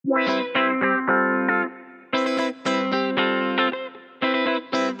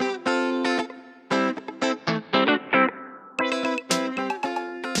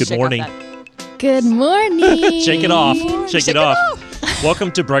Good shake off morning. that. Good morning. Shake it off. Shake it off.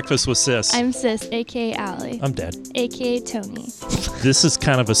 Welcome to Breakfast with Sis. I'm Sis, a.k.a. Allie, I'm Dad. a.k.a. Tony. This is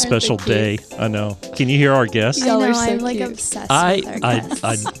kind of a special they day. cute? I know. Can you hear our guests? I Y'all know, are so I'm like cute. obsessed with our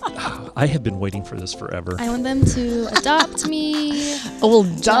guests. I have been waiting for this forever. I want them to adopt me. Oh, well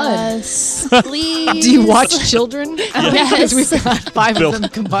done. Just please. Do you watch children? Yes. Because we've got 5 Built- of them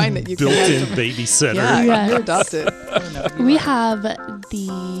combined that you can Built-in have. babysitter. Yeah, Yes. you're adopted. We have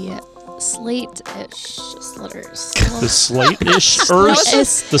the slate-ish slitters. The slate-ish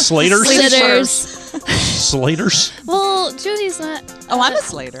Slate-ish. The Slaters? Slitters. Slaters? Well, Judy's not. Oh, I'm a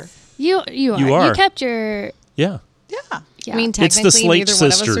Slater. You are. You are. You kept your. Yeah. Yeah. Yeah. I mean, It's the technically, Slate neither one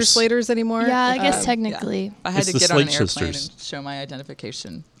of us are sisters. Slaters anymore. yeah, I guess Um, technically. I had It's to the get on an Slate airplane sisters. and show my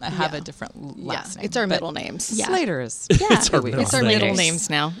identification. I have Yeah. a different Yeah, last name. it's our but middle names. Yeah. Slater is. Yeah. It's our Here we middle go. It's our middle Slaters. names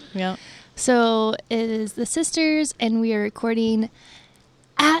now. Yeah. So it is the sisters, and we are recording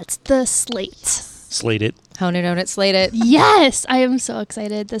at the Slate. Slate it. Hone it, own it, slate it. Yes, I am so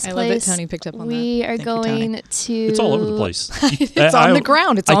excited. This I love place. that Tony picked up on we are Thank you, Tony. going to. It's all over the place. It's on the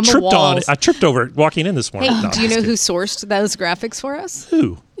ground. It's on the tripped on it. walls. I tripped over it walking in this morning. Hey, No, do you I'm know just who sourced those graphics for us? kidding.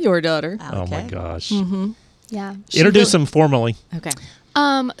 Who? Your daughter. Oh my Okay. gosh. Yeah. Introduce them formally. Okay.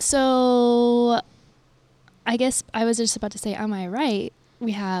 So, I guess I was just about to say, am I right?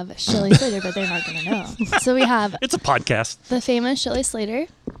 We have Shelley Slater, but they're not going to know. So we have It's a podcast. the famous Shelley Slater.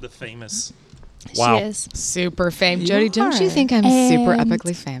 The famous. Wow. She is Super famous. You Jody, don't you are. think I'm super And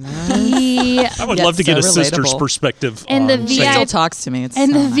epically famous? the I would Yet love to get so a sister's relatable. perspective And the on VI She things. still talks to me. It's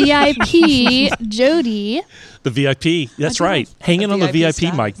and so the nice. VIP Jody. The VIP. That's right. Hanging The on the VIP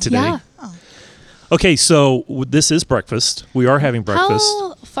VIP mic status. today. Yeah. Okay, so this is breakfast. We are having breakfast.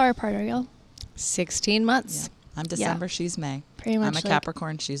 How far apart are y'all? 16 months. I'm December. She's May. Pretty much. I'm a like-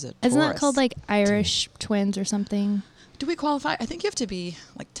 Capricorn. She's a Isn't that Taurus. called like Irish twins or something? Do we qualify? I think you have to be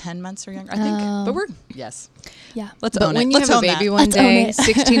like 10 months or younger. I think. Oh. But we're yes. Yeah. Let's But own when it. you Let's have a own baby that. one Let's own day, it.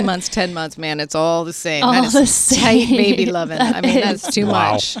 16 months, 10 months, man, it's all the same. All That is the same. tight baby loving. I That mean, is. that's too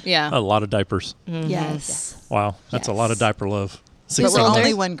Wow. much. Yeah. A lot of diapers. Yes. Wow, that's a lot of Yes. diaper love. But 16 we're older?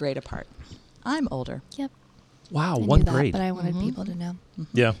 only one grade apart. I'm older. Yep. Wow, I knew one that, grade. but I wanted people to know.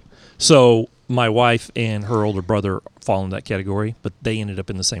 Yeah. So my wife and her older brother fall in that category, but they ended up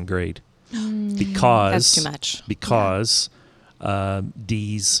in the same grade because That's too much. Because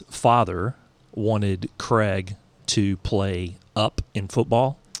Dee's father wanted Craig to play up in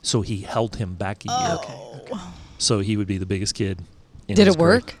football, so he held him back a year. Okay. So he would be the biggest kid. In Did his it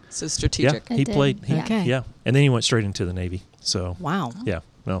work? grade. So Yeah, strategic. It he did. played. He, Okay. Yeah, and then he went straight into the Navy. So Wow. yeah,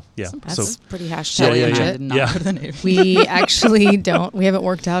 no, yeah. That's So pretty Yeah, hashtag yeah, I yeah. did not Yeah. go to the Navy. We actually don't. We haven't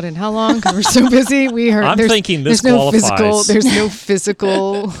worked out in how long because we're so busy. We heard. I'm thinking this there's no qualifies. physical. There's no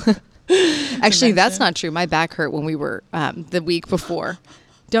physical. Actually, that's Dimension. not true. My back hurt when we were the week before.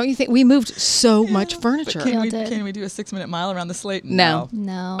 Don't you think we moved so much But furniture? Y'all did. can we do a 6-minute mile around the slate? No.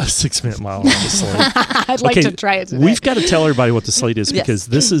 No. a 6-minute mile on the slate. I'd like Okay, to try it today. We've got to tell everybody what the slate is Yes. because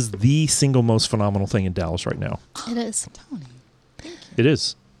this is the single most phenomenal thing in Dallas right now. It is. Tony. It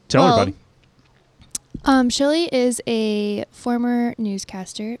is. Tell Well, everybody. Shelley is a former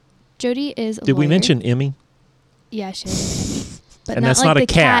newscaster. Jody is a Did we lawyer. mention Emmy? Yeah, she is. But And not that's like not the a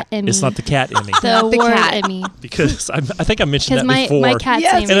cat. Emmy. It's not the cat Emmy. the Not the word cat. Emmy. Because I think I mentioned Because that before. my cat's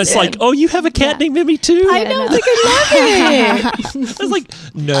Yes. name and is it's like, Em. oh, you have a cat Yeah. named Emmy too? I know. It's like I love it. I was like,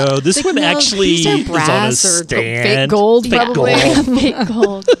 no, this Like, one no, actually these are is on a brass or stand. fake gold, Fake probably. gold. Fake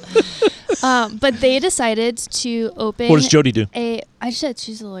gold. But they decided to open. What does Jody do? I said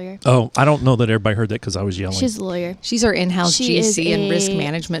she's a lawyer. Oh, I don't know that everybody heard that because I was yelling. She's a lawyer. She's our in-house She is GC and risk a-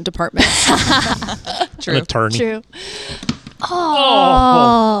 management department. an attorney. True.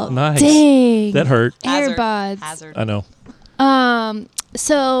 Oh, nice. Dang. That hurt. Earbuds. Hazard. I know.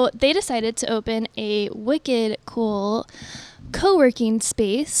 So they decided to open a wicked cool co-working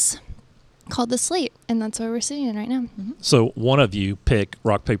space called the Slate, and that's where we're sitting in right now. So one of you pick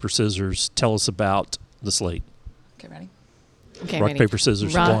rock, paper, scissors. Tell us about the slate. Okay, ready? Okay, Rock, ready. paper,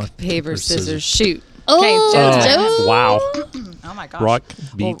 scissors. Rock, One, paper, scissors, shoot. Oh, Joe's Oh, Joe. wow. Oh my gosh. Rock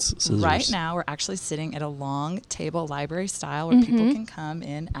Well, beats scissors. Right now, we're actually sitting at a long table library style where people can come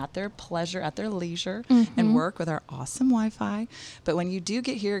in at their pleasure, at their leisure, and work with our awesome Wi-Fi. But when you do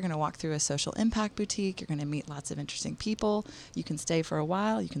get here, you're going to walk through a social impact boutique. You're going to meet lots of interesting people. You can stay for a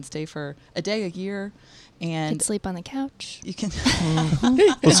while. You can stay for a day, a year, and Could sleep on the couch. you can.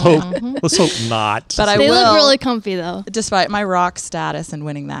 Let's hope. Let's hope not. But I They will. look really comfy though. Despite my rock status and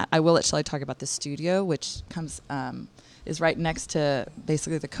winning that, I will actually talk about the studio, which comes is right next to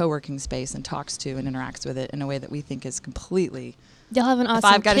basically the co-working space and talks to and interacts with it in a way that we think is completely. They'll have an If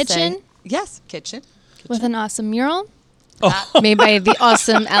awesome I've got to kitchen say, yes, kitchen. with an awesome mural. made by the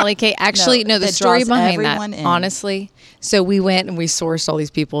awesome Allie K. Actually, no, the that story draws behind everyone that, in. honestly. So we went and we sourced all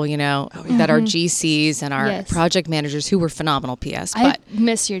these people, that are GCs and our Yes. project managers who were phenomenal. P.S. I But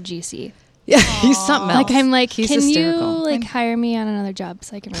miss your GC. yeah, he's something else. Like I'm like, he's can hysterical. you hire me on another job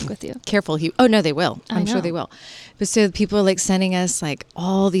so I can work with you? Careful. Oh no, they will. I I'm sure know. they will. But so people are like sending us like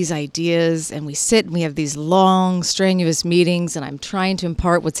all these ideas, and we sit and we have these long, strenuous meetings, and I'm trying to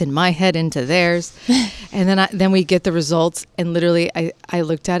impart what's in my head into theirs, and then we get the results, and literally I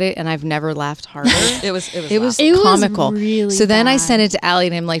looked at it and I've never laughed harder. It was It was It was comical. really so then I bad. sent it to Allie,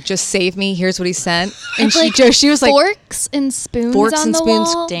 and I'm like, just save me. Here's what he sent, and Like, she was like, forks and spoons forks on and the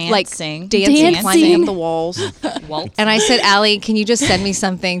spoons, wall. like Dancing. dancing, climbing Dancing. up the walls. Waltz. And I said, Allie, can you just send me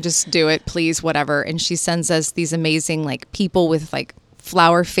something? Just do it, please, whatever. And she sends us these amazing like people with like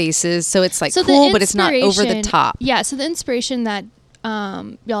flower faces. So it's like So the cool, but it's not over the inspiration- top. Yeah. So the inspiration that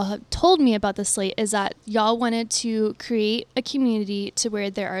y'all have told me about the slate is that y'all wanted to create a community to where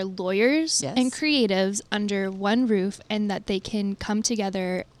there are lawyers Yes. and creatives under one roof, and that they can come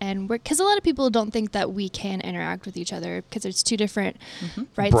together and work. Because a lot of people don't think that we can interact with each other because there's two different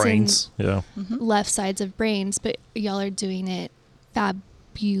rights Brains. Yeah. and left sides of brains, but y'all are doing it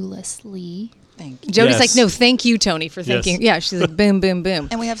fabulously. Thank you. Jody's Yes. like, no, thank you, Tony, for thinking. Yeah, she's like, boom, boom, boom.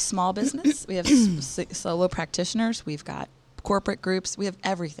 And we have small business. We have solo practitioners. We've got corporate groups. We have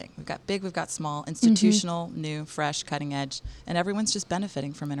everything. We've got big, we've got small, institutional, new, fresh, cutting edge, and everyone's just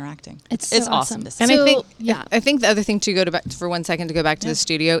benefiting from interacting. It's so awesome awesome. to see. And So, I think, yeah. I think the other thing to go for 1 second to go back to the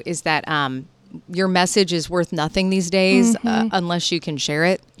studio is that your message is worth nothing these days unless you can share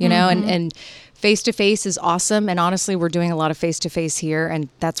it, and face to face is awesome. And honestly, we're doing a lot of face to face here, and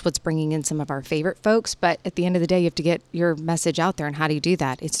that's what's bringing in some of our favorite folks. But at the end of the day, you have to get your message out there. And how do you do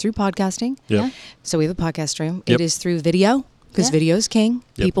that? It's through podcasting. Yep. So we have a podcast room. Yep. It is through video. Because Yeah. video is king.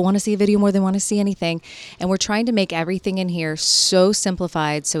 Yep. People want to see a video more than want to see anything. And we're trying to make everything in here so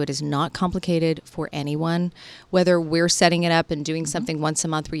simplified so it is not complicated for anyone. Whether we're setting it up and doing something once a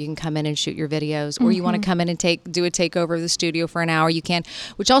month where you can come in and shoot your videos, or you want to come in and do a takeover of the studio for an hour, you can.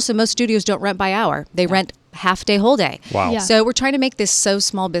 Which also, most studios don't rent by hour. They rent half day, whole day. Wow. Yeah. So we're trying to make this so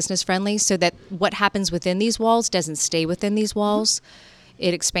small business friendly so that what happens within these walls doesn't stay within these walls.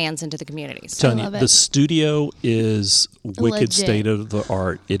 It expands into the communities. Telling you, love it. the studio is wicked Legit. state of the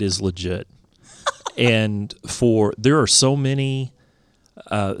art. It is legit. And there are so many,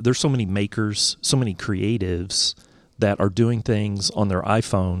 there's so many makers, so many creatives that are doing things on their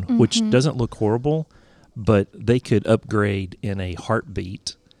iPhone, which doesn't look horrible, but they could upgrade in a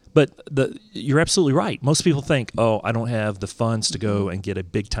heartbeat. But you're absolutely right. Most people think, oh, I don't have the funds to go and get a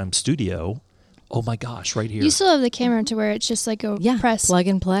big time studio. Oh my gosh, right here. You still have the camera to where it's just like a press. Plug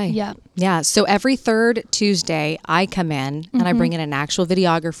and play. Yeah. Yeah. So every third Tuesday, I come in and I bring in an actual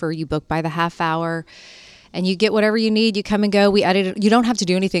videographer. You book by the half hour, and you get whatever you need. You come and go. We edit it. You don't have to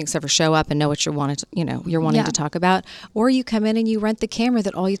do anything except for show up and know what you're wanting Yeah. to talk about. Or you come in and you rent the camera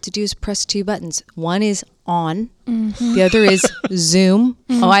that all you have to do is press two buttons. One is on. The other is zoom.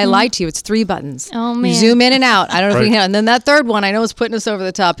 Oh, I lied to you. It's 3 buttons. Oh, You man. zoom in and out. I don't know if you Right. can. And then that third one, I know it's putting us over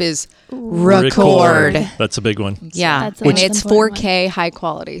the top, is record. That's a big one. Yeah, That's the and most it's important 4K high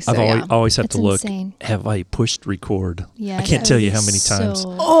quality. So I've yeah. always have It's to look. insane. Have I pushed record? Yes, I can't tell you how many so- times.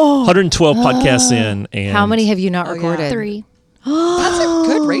 112 podcasts in, and How many have you not Oh, yeah. recorded? 3. That's a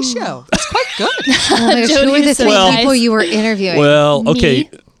good ratio. That's quite good. Oh my gosh, who Jody were the is so 3 nice. people you were interviewing? Well, okay. Me?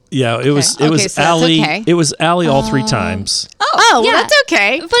 Yeah, it was Okay, so that's Allie. okay. It was Allie all 3 times. oh, Yeah. well, that's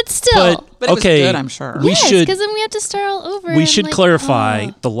okay. But still. But it was okay, good, I'm sure. We yes, should because then we have to start all over. we and, should like, clarify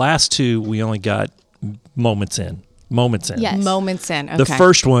the last 2 we only got moments in. Yes. Moments in. Okay. The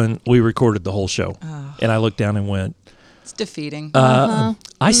first one we recorded the whole show, and I looked down and went, It's defeating.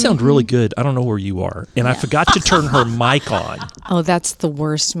 I sound really good. I don't know where you are, and I forgot to turn her mic on. Oh, that's the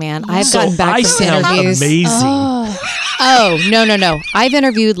worst, man. I've So gotten back I from sound interviews. amazing. Oh, no. I've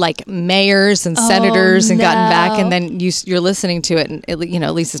interviewed like mayors and senators and gotten back, no. and then you're listening to it, and at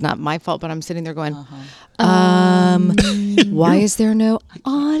least it's not my fault, but I'm sitting there going, why is there no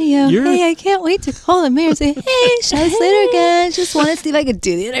audio? You're- Hey, I can't wait to call the mayor and say, hey, Shelly Slater again. Just want to see if I could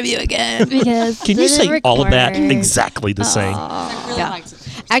do the interview again. Because Can you didn't say all of that record. exactly the same? Yeah.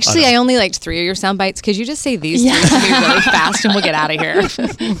 Actually, I only liked 3 of your sound bites. Could you just say these 3 to me really fast and we'll get out of here?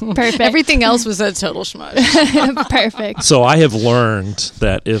 Perfect. Everything else was a total schmuck. Perfect. So I have learned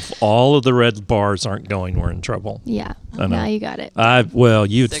that if all of the red bars aren't going, we're in trouble. Yeah. I know. Now you got it.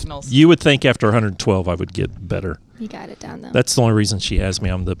 Signals. You would think after 112 I would get better. You got it down though. That's the only reason she has me.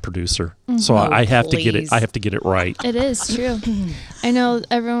 I'm the producer, so I have to get it. please. I have to get it right. It is true. I know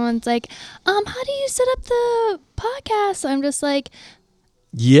everyone's like, how do you set up the podcast? I'm just like,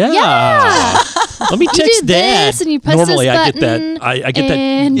 Yeah. Let me You text do Dad. this and you press Normally, this I get button that. I get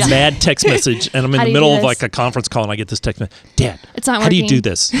and- that mad text message, and I'm in How the do you middle do of this? like a conference call, and I get this text message. Dad, It's not how do you do working.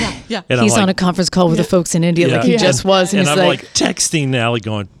 this? Yeah. And He's I'm on a like, conference call with the folks in India, like he Yeah. just was, and, and he's I'm like, like texting Allie,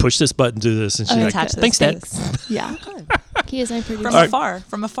 going, push this button, do this, and she's like, Attach this thanks, to Dad. this. Yeah. He is my producer.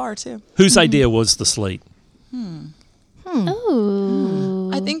 From afar too. Whose idea was the slate? Oh.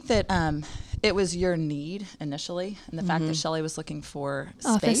 I think that it was your need initially, and the fact that Shelley was looking for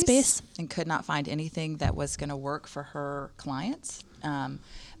Office space. and could not find anything that was going to work for her clients.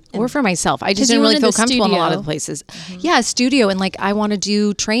 or for myself. I just 'Cause you didn't really wanted feel the comfortable in a lot of studio. places. Yeah, a studio. And like, I want to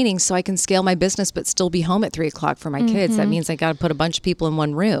do training so I can scale my business, but still be home at 3:00 for my kids. That means I got to put a bunch of people in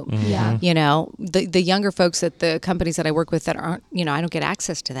one room. Yeah. You know, the younger folks at the companies that I work with that aren't, you know, I don't get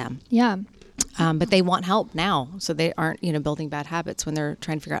access to them. Yeah. But they want help now. So they aren't, you know, building bad habits when they're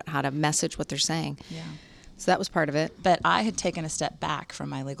trying to figure out how to message what they're saying. Yeah. So that was part of it. But I had taken a step back from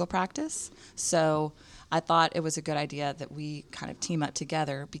my legal practice. So I thought it was a good idea that we kind of team up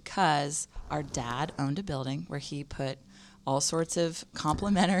together because our dad owned a building where he put all sorts of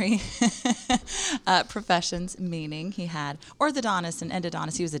complementary professions, meaning he had orthodontists and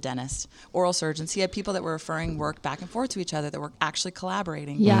endodontists. He was a dentist, oral surgeons. He had people that were referring work back and forth to each other that were actually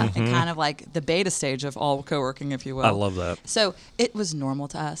collaborating. Yeah. And kind of like the beta stage of all co-working, if you will. I love that. So it was normal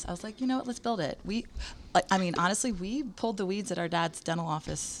to us. I was like, you know what, let's build it. I mean, honestly, we pulled the weeds at our dad's dental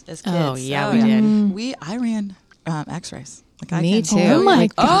office as kids. Oh, yeah, we did. I ran x-rays. Like I Me can too. tell Oh you, my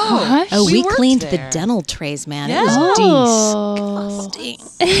like, gosh. Oh, we worked cleaned there. the dental trays, man. Yeah. It was Oh.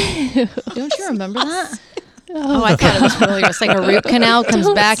 disgusting. Don't you remember that? Oh, I thought it was really just like a root canal comes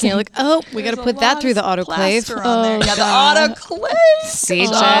back and you're like, oh, we got to There's a put that lot through the of autoclave. plaster on there. Oh, Yeah, God. the autoclave. See,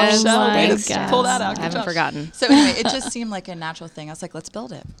 Good Jess? job, Oh, Way my to pull that out. I Good haven't job. forgotten. So anyway, it just seemed like a natural thing. I was like, let's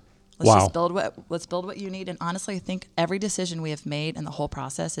build it. Let's Wow. just build what you need. And honestly, I think every decision we have made in the whole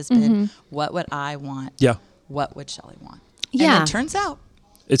process has been, what would I want? Yeah. What would Shelley want? Yeah. And it turns out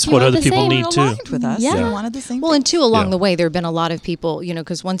It's You what are other the people same. need we're too. aligned with us. Yeah. We wanted the same Well, thing. and two, along Yeah. the way, there have been a lot of people, you know,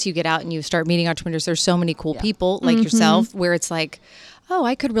 because once you get out and you start meeting entrepreneurs, there's so many cool people like yourself where it's like, oh,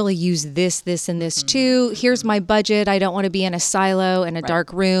 I could really use this, and this too. Here's my budget. I don't want to be in a silo in a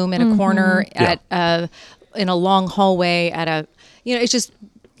dark room in a corner at in a long hallway at a, you know, it's just.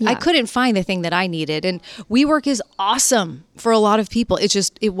 I Yeah. couldn't find the thing that I needed. And WeWork is awesome for a lot of people. It's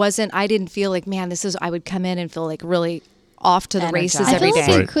just, it wasn't, I didn't feel like, man, I would come in and feel like really off to the races Energized. I every feel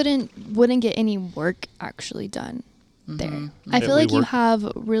day. like you wouldn't get any work actually done there. I At feel like you WeWork.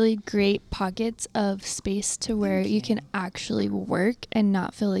 have really great pockets of space to where you can actually work and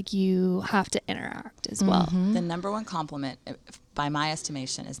not feel like you have to interact as well. The number one compliment, by my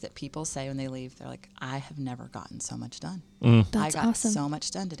estimation, is that people say when they leave, they're like, I have never gotten so much done. I That's got awesome. so much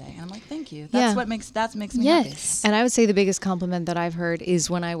done today. And I'm like, thank you. Yeah. That's what makes me happy. Yes. And I would say the biggest compliment that I've heard is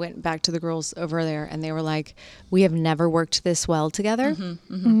when I went back to the girls over there and they were like, we have never worked this well together.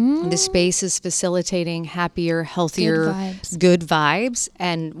 The space is facilitating happier, healthier, good vibes.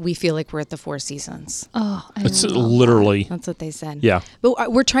 And we feel like we're at the Four Seasons. Oh, I It's love literally, That's what they said. yeah.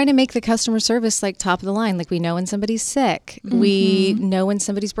 But we're trying to make the customer service like top of the line. Like we know when somebody's sick. We know when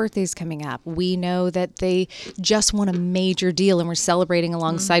somebody's birthday is coming up. We know that they just won a major deal and we're celebrating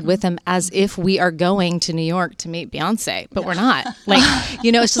alongside with them as if we are going to New York to meet Beyonce, but we're not. Like,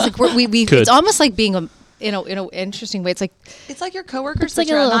 you know, it's just like we Good. it's almost like being a in an interesting way. It's like, It's like your coworkers, It's like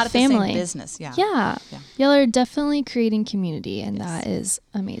but a you're little not at the family. same business. Yeah. Yeah. Yeah. Y'all are definitely creating community, and that is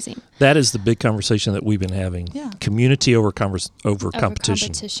amazing. That is the big conversation that we've been having. Yeah. Community over Over competition.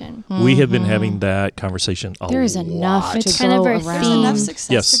 competition. We have been having that conversation a there is lot. enough It's to kind of go our around. There's enough theme. success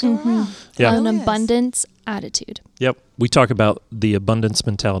Yes. to go around. Yeah. An Really is. abundance attitude. Yep. We talk about the abundance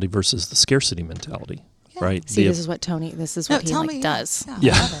mentality versus the scarcity mentality, right? See, The- this is what No, he tell like me. does.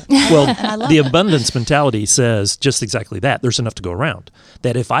 Yeah. I love it. Well, And I love the it. abundance mentality says just exactly that. There's enough to go around.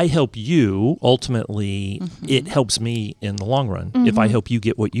 That if I help you, ultimately, it helps me in the long run. If I help you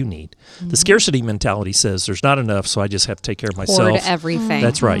get what you need. The scarcity mentality says there's not enough, so I just have to take care of Hoard myself. everything.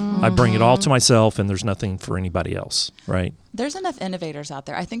 That's right. I bring it all to myself, and there's nothing for anybody else, right? There's enough innovators out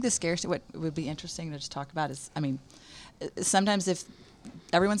there. I think the scarcity, what would be interesting to just talk about is, I mean, sometimes if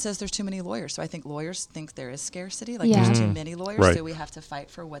everyone says there's too many lawyers, so I think lawyers think there is scarcity, like Yeah. there's too many lawyers, Right. so we have to fight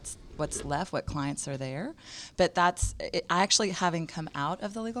for what's left, what clients are there. But that's, I actually, having come out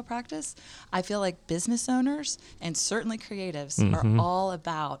of the legal practice, I feel like business owners and certainly creatives are all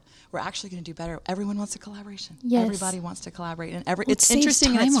about, we're actually going to do better. Everyone wants a collaboration. Yes. Everybody wants to collaborate, and Well, it it's saves interesting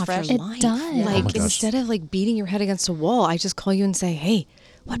time and it's off your fresh. It life. does. Oh my Like gosh. instead of like beating your head against a wall, I just call you and say, "Hey,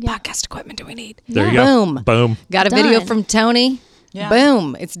 what Yeah. podcast equipment do we need?" There you Yeah. go. Boom. Boom. Got a video Done. from Tony. Yeah.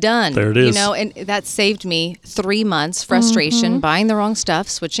 Boom, it's done. There it is. You know, and that saved me 3 months frustration, buying the wrong stuff,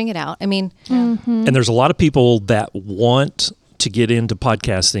 switching it out. I mean, And there's a lot of people that want to get into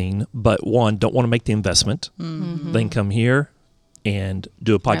podcasting, but one, don't want to make the investment. They can come here and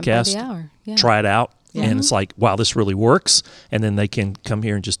do a Rent by the podcast, hour. Yeah. try it out. And it's like, wow, this really works. And then they can come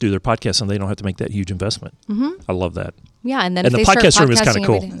here and just do their podcast and they don't have to make that huge investment. I love that. Yeah, and then And if the they podcast start room is kinda podcasting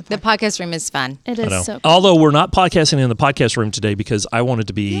cool. every day- The podcast room is fun. It I is know. so cool. Although we're not podcasting in the podcast room today because I wanted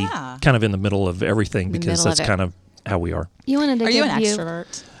to be Yeah. kind of in the middle of everything because middle of that's it. kind of how we are. You wanted to Are you give an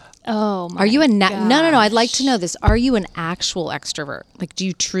extrovert? Oh my Are you a no? No. I'd like gosh. to know this. Are you an actual extrovert? Like, do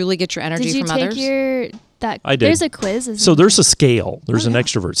you truly get your energy Did you from take others? your that? I did. There's a quiz. Isn't So there? there's a scale. There's an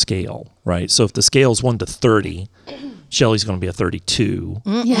extrovert scale, right? So if the scale is 1 to 30, Shelly's going to be a 32.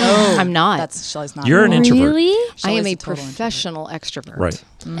 Yeah. I'm not. That's Shelly's not. You're an introvert. Really? I am Shelley's a total introvert. professional extrovert. Right.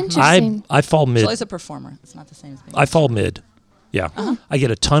 Interesting. I fall mid. Shelly's a performer. It's not the same as me. I fall mid. Yeah. I get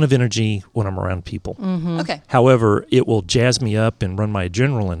a ton of energy when I'm around people. Okay. However, it will jazz me up and run my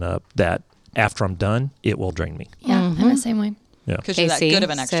adrenaline up that after I'm done, it will drain me. Yeah, I'm the same way. Yeah. Because you're that Casey, good of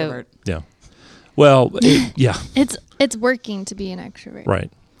an so- extrovert. Yeah. Well, yeah, It's working to be an extrovert. right.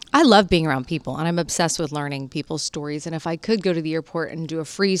 I love being around people, and I'm obsessed with learning people's stories. And if I could go to the airport and do a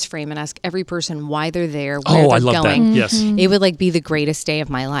freeze frame and ask every person why they're there, where Oh, they're I love going, that. Yes. it would like be the greatest day of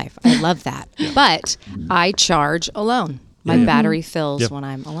my life. I love that. But I charge alone. My Yeah. battery fills Yeah. when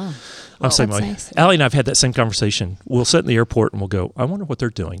I'm alone. I'm the same That's way. nice. Allie and I've had that same conversation. We'll sit in the airport and we'll go, I wonder what they're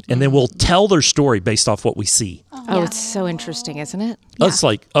doing. And then we'll tell their story based off what we see. Oh, it's so interesting, isn't it? It's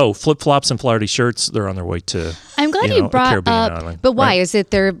like, oh, flip-flops and flowery shirts, they're on their way to I'm glad you you know, a brought Caribbean up. island. But why? right? Is it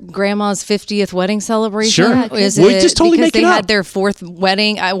their grandma's 50th wedding celebration? Sure. Yeah, Is we it just totally because make they it had up. their fourth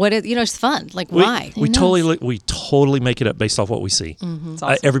wedding? It's fun. Like, We, why? we Who totally make it up based off what we see. It's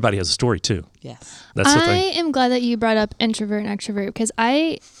awesome. Everybody has a story too. Yes. That's the I thing. am glad that you brought up introvert and extrovert because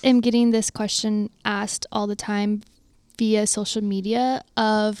I am getting this question asked all the time via social media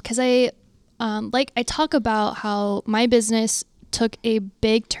because I talk about how my business took a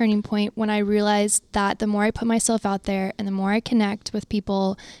big turning point when I realized that the more I put myself out there and the more I connect with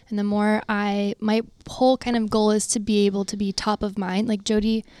people and the more my whole kind of goal is to be able to be top of mind. Like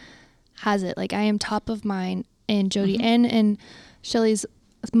Jody has it. Like I am top of mind in Jody and Shelly's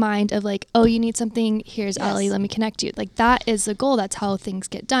mind of like, oh, you need something, here's Yes. Allie, let me connect you. Like that is the goal. That's how things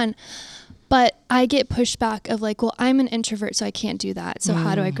get done. But I get pushback of like, well, I'm an introvert, so I can't do that. So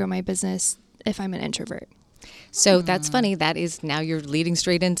how do I grow my business if I'm an introvert? So that's funny. That is now you're leading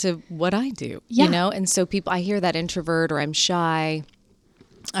straight into what I do, Yeah. you know? And so people, I hear that introvert or I'm shy.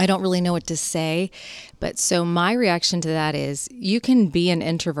 I don't really know what to say. But so my reaction to that is you can be an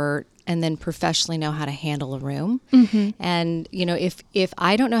introvert and then professionally know how to handle a room. And, you know, if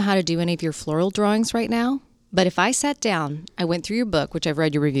I don't know how to do any of your floral drawings right now, but if I sat down, I went through your book, which I've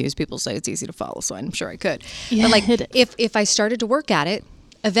read your reviews, people say it's easy to follow, so I'm sure I could. Yeah, but like it is. if I started to work at it,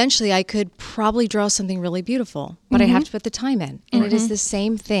 eventually I could probably draw something really beautiful, but I'd have to put the time in. And it is the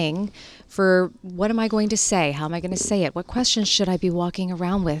same thing for what am I going to say? How am I going to say it? What questions should I be walking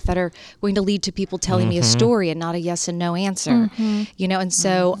around with that are going to lead to people telling me a story and not a yes and no answer? You know, and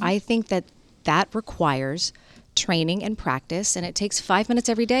so I think that requires training and practice, and it takes 5 minutes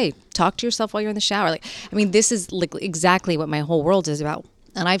every day. Talk to yourself while you're in the shower. Like, I mean, this is like exactly what my whole world is about.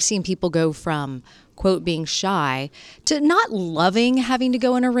 And I've seen people go from quote being shy to not loving having to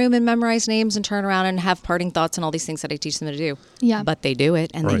go in a room and memorize names and turn around and have parting thoughts and all these things that I teach them to do. Yeah. But they do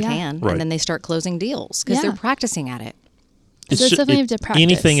it and Right. they Yeah. can. Right. And then they start closing deals because Yeah. they're practicing at it. So it's definitely have to practice.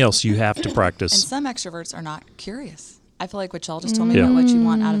 Anything else you have to And practice. some extroverts are not curious. I feel like what y'all just told me Yeah. about what you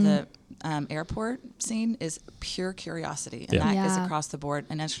want out of the airport scene is pure curiosity. And Yeah. that is Yeah. across the board,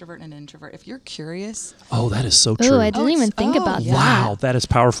 an extrovert and an introvert. If you're curious, Oh, that is so true. Oh, I didn't even think about yeah. that. Wow, that is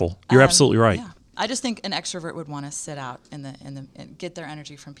powerful. You're absolutely right. Yeah. I just think an extrovert would want to sit out and get their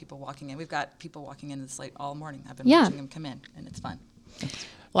energy from people walking in. We've got people walking in this late all morning. I've been Yeah. watching them come in, and it's fun.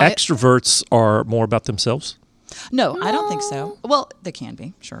 Well, I- Extroverts are more about themselves. No, I don't think so. Well, they can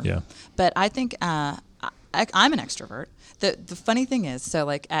be, sure. Yeah. But I think I'm an extrovert. The funny thing is, so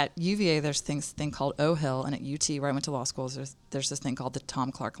like at UVA, there's thing called O Hill, and at UT, where I went to law school, there's this thing called the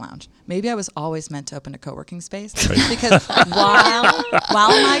Tom Clark Lounge. Maybe I was always meant to open a co-working space because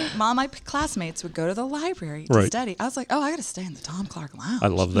while my classmates would go to the library to Right. study, I was like, oh, I got to stay in the Tom Clark Lounge. I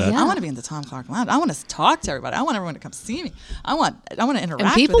love that. Yeah. I want to be in the Tom Clark Lounge. I want to talk to everybody. I want everyone to come see me. I want to interact.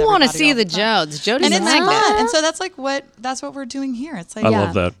 and people with want to everybody see all the time. Jodes. Jody's And a it's magnet. fun. And so that's what we're doing here. It's like I Yeah.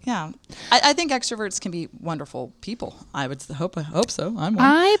 love that. yeah, I think extroverts can be wonderful people. I hope so. I'm one.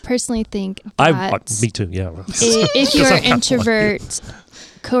 I personally think that Me too. Yeah. if you're I'm an kind of like you. introvert,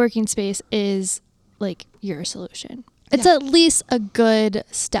 co-working space is like your solution. it's at least a good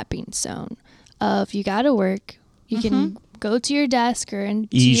stepping stone of you got to work. You can go to your desk or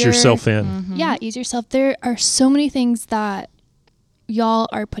ease yourself in. Yeah, ease yourself. There are so many things that y'all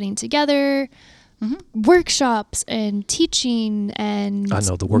are putting together. Workshops and teaching and I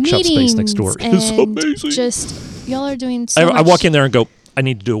know the workshop space next door is and amazing. Just y'all are doing so much. I walk in there and go, I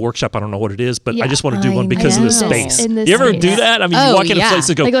need to do a workshop. I don't know what it is, but I just want to do one because of the space. In this You ever space. do that? I mean, you walk in a place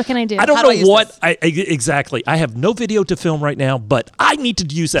and go, Like, what can I do? I don't How do I know use what. this? Exactly. I have no video to film right now, but I need to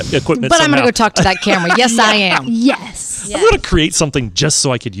use that equipment But I'm somehow. going to go talk to that camera. Yes, I am. Yes. I'm going to create something just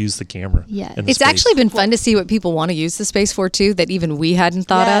so I could use the camera. Yes. in the It's space. actually been fun to see what people want to use the space for too, that even we hadn't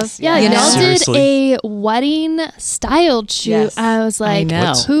thought Yes, of. Yeah, You y'all know? Seriously. did a wedding styled shoot. Yes. I was like,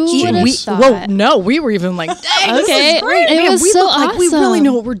 know. who would have Genius. thought? no, we were even like, dang, this Okay, is great. it Man, was we so look like we really awesome.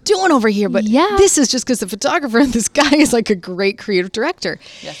 know what we're doing over here. But Yeah. this is just because the photographer and this guy is like a great creative director.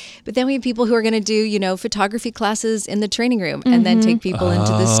 Yes. But then we have people who are going to do, photography classes in the training room and then take people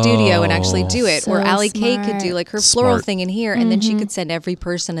into the studio and actually do it. So or Allie Kay could do smart. like her floral Smart. thing in here, and then she could send every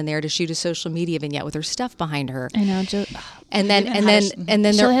person in there to shoot a social media vignette with her stuff behind her. I know. Jo- And then even and how then to and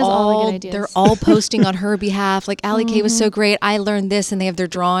then She they're has all the good all ideas. they're all posting on her behalf. Like Allie Kay was so great. I learned this, and they have their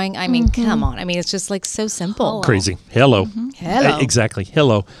drawing. I mean, come on. I mean, it's just like so simple. Crazy. Hello. Hello. Exactly.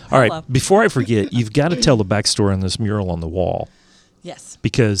 Hello. All right. Hello. Before I forget, you've got to tell the backstory on this mural on the wall Yes.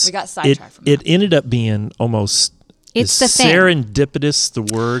 because We got sidetracked from it that. ended up being almost It's is the thing. serendipitous. The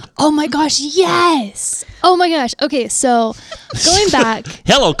word. oh my gosh, yes. Oh my gosh. Okay, so going back.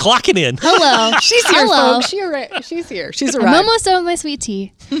 Hello, clocking in. Hello. She's here, Hello. folks. She's here. She's I'm arrived. almost done with my sweet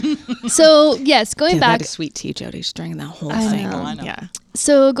tea. So yes, going Yeah, back. that is sweet tea, Jody. She's drinking that whole I thing. know. I know. Yeah.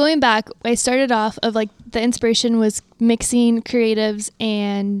 So going back, I started off of like the inspiration was mixing creatives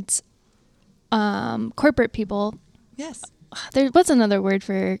and corporate people. Yes. What's another word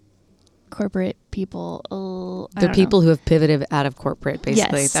for corporate people? I The don't people know. who have pivoted out of corporate,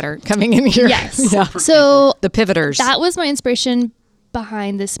 basically, Yes. that are coming in here. Yes. Yeah. So The pivoters. that was my inspiration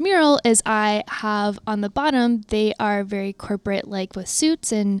behind this mural. Is I have on the bottom they are very corporate, like with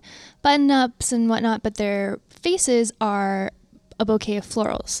suits and button ups and whatnot, but their faces are a bouquet of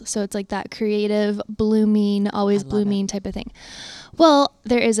florals. So it's like that creative, blooming, always blooming type of thing. Well,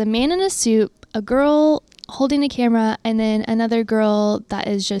 there is a man in a suit, a girl holding a camera, and then another girl that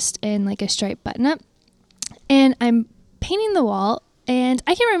is just in like a striped button up. And I'm painting the wall, and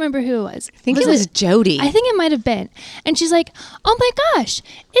I can't remember who it was. I think it was Jody. I think it might have been. And she's like, oh my gosh,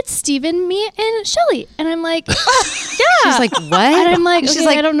 it's Steven, me, and Shelly. And I'm like, yeah. She's like, what? And I'm like, She's okay,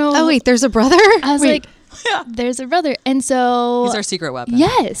 like, I don't know. Oh, wait, there's a brother? I was like, there's a brother. And so, He's our secret weapon.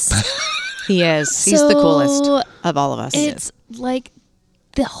 yes, He is. He's the coolest So of all of us. it's like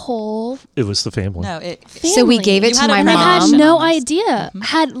the whole It was the family. No, it. So we family. gave it You to had a my And I had mom. no on this. idea.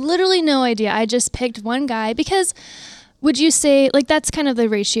 Had literally no idea. I just picked one guy because would you say like that's kind of the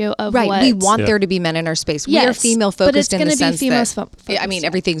ratio of Right, what we want Yeah. there to be men in our space. We are Yes, female but it's focused in the gonna be sense female that focused, I mean yeah.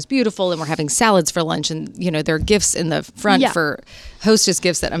 everything's beautiful, and we're having salads for lunch, and there are gifts in the front Yeah. for hostess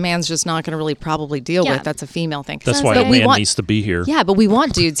gifts that a man's just not going to really probably deal Yeah. with. That's a female thing. That's Sounds why good. a we man want- needs to be here. Yeah, but we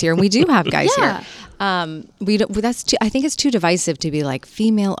want dudes here, and we do have guys Yeah. here. We don't. That's too, I think it's too divisive to be like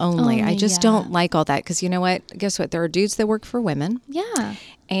female only. I Only, just yeah. don't like all that because you know what? Guess what? There are dudes that work for women. Yeah.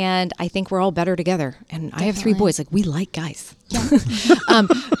 And I think we're all better together. And I have 3 Definitely. boys. Like we like guys.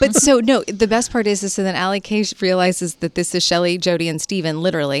 But so no, the best part is so then Allie Kay realizes that this is Shelly, Jody, and Steven,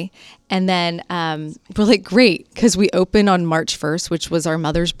 literally. And then we're like, great, because we open on March 1st, which was our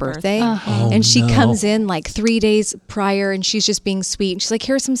mother's birthday. And she no. comes in like 3 days prior, and she's just being sweet. And she's like,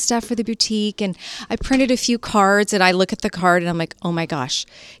 here's some stuff for the boutique. And I printed a few cards, and I look at the card, and I'm like, oh my gosh,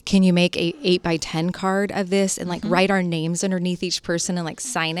 can you make a 8x10 card of this and like write our names underneath each person and like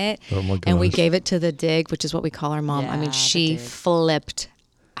sign it? Oh my And we gosh. gave it to the Dig, which is what we call our mom. I Yeah, mean, the she Dig. flipped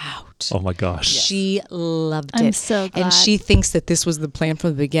out. Oh my gosh. She loved I'm it. so glad. And she thinks that this was the plan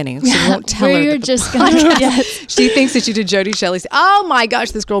from the beginning. So we won't tell Where her. you're that the just gonna yes. she thinks that she did Jody Shelley's. Oh my gosh,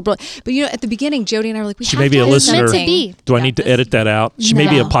 this girl. But at the beginning, Jody and I were like, we She have may be to a have listener. It's meant to something. be. Do I need to edit that out? She may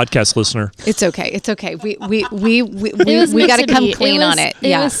be a No. podcast listener. It's okay. It's okay. We It was we meant got to to come be. clean on it. It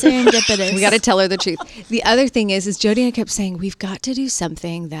Yeah. was serendipitous. We got to tell her the truth. The other thing is Jody and I kept saying, we've got to do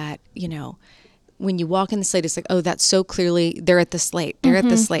something that, when you walk in the slate, it's like, oh, that's so clearly, they're at the slate. They're at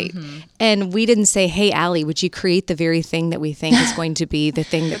the slate. And we didn't say, hey, Allie, would you create the very thing that we think is going to be the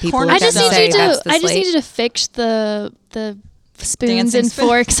thing that people corner are I going just to Don't need say you that's to. the I just slate? need you to fix the spoons Dancing and spoon.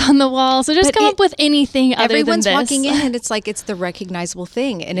 forks on the wall. So just But come up with anything other Everyone's than this. walking in and it's like it's the recognizable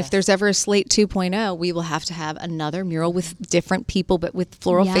thing. And if there's ever a slate 2.0, we will have to have another mural with different people but with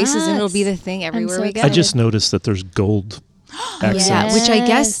floral faces, and it'll be the thing everywhere so we go. I just noticed that there's gold accents. Yeah, which I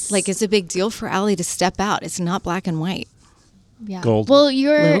guess Yes. like is a big deal for Allie to step out. It's not black and white. Yeah. Gold. Well,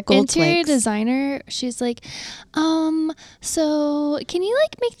 your Little gold interior flakes. designer, she's like, so can you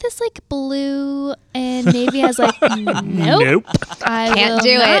like make this like blue and navy? I was like, nope. Nope. I Can't will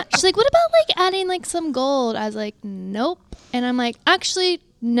do not. it. She's like, what about like adding like some gold? I was like, nope. And I'm like, actually,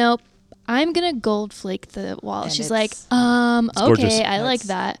 nope. I'm gonna gold flake the wall. And She's like, it's gorgeous. okay, I like That's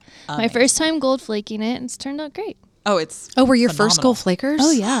that. My amazing. first time gold flaking it, and it's turned out great. Oh, it's Oh, were your first phenomenal. gold flakers?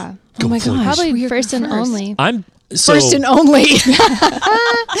 Oh yeah, Oh my Gold gosh. probably Were your first and first? only. I'm so First and only.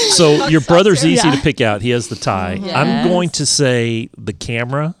 so your brother's easy Yeah. to pick out. He has the tie. Yes. I'm going to say the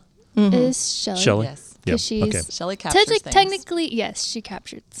camera. Is Shelly? Shelley. Yes. Yeah. 'Cause she's Okay. Shelly captures things. Technically, yes, she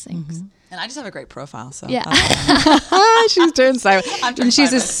captured things. And I just have a great profile. So Yeah. that's She's doing silent. I'm doing And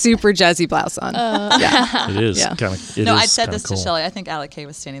she's a silent. super jazzy blouse on. It is Yeah. kind of. No, I said this to Shelly. I think Alec Kay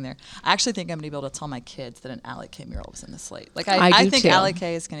was standing there. I actually think I'm going to be able to tell my kids that an Alec Kay mural was in the slate. Like I I do think too. Alec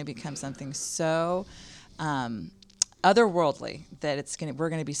Kay is going to become something so otherworldly that we're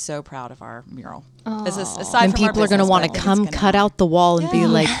going to be so proud of our mural. Aside And from our people are going to business, want but I to think come it's gonna cut out the wall and be Yeah.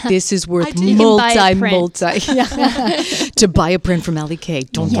 like, this is worth I do. You can buy a print. multi. To buy a print from Allie Kay.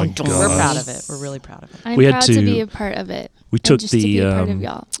 Dun, Oh my dun, dun. God. We're proud of it. We're really proud of it. I'm We had proud to, to- be a part of it. we and took just to be a part of the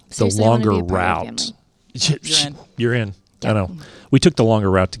y'all. the Seriously, I wanna longer be a part of your route. family. You're in. You're in. I know. We took the longer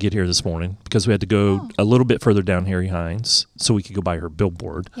route to get here this morning because we had to go a little bit further down Harry Hines so we could go by her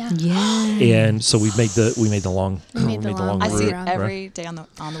billboard. Yeah. Yeah. And so we made the long We made the long I route. see it Around. every day on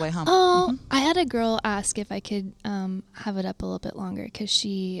the way home. Oh, I had a girl ask if I could have it up a little bit longer because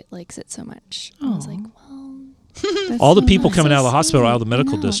she likes it so much. I was like, well, all the people coming so out of the hospital, out of the sweet.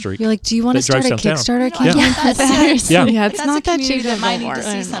 medical I know. district. You're like, do you want to That start a drives downtown. Kickstarter campaign Yeah. for that? Seriously. Yeah. Yeah, it's That's not a that community cheap. that of might a need to war. see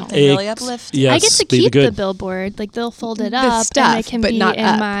I know. something really Ex- uplifting. yes, I get to be the keep the good. billboard. Like they'll fold it The up stuff, and it can but be not in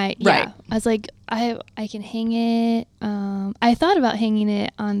up. my Right. I was like, I can hang it. I thought about hanging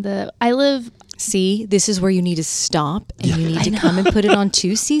it on the. I live. See, this is where you need to stop and you need to come and put it on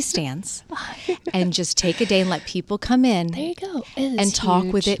 2 C-stands and just take a day and let people come in There you go. It is and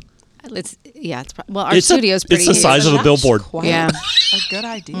talk with huge. it. Well, our It's studio's pretty It's the huge. size of a billboard. Quite Yeah. a good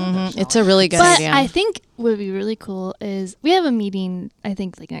idea. It's a really good But idea. I think what would be really cool is we have a meeting. I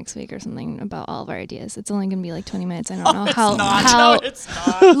think like next week or something about all of our ideas. It's only going to be like 20 minutes. I don't know how. No, it's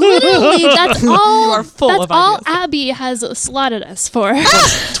not. Literally, that's all. You are full that's of all ideas. Abby has slotted us for.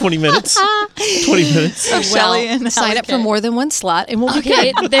 20 minutes. 20 minutes. Shelly and sign up for Alec. more than one slot and we'll be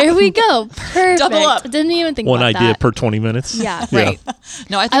Okay, good. there we go. Perfect. Double up. Didn't even think One about idea that. per 20 minutes. Yeah. Right.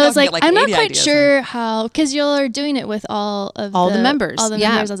 No, I think I was can like, get I'm not 80 quite ideas in. sure how, because y'all are doing it with all of All the members. All the Yeah.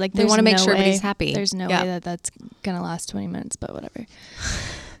 members. I was like, They there's wanna make no sure everybody's way- happy. There's no Yeah. way that that's gonna last 20 minutes, but whatever.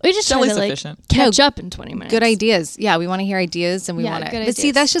 We just Shelly's try to like efficient. catch up in 20 minutes. Good ideas. Yeah, we want to hear ideas and we Yeah, want to. good But see,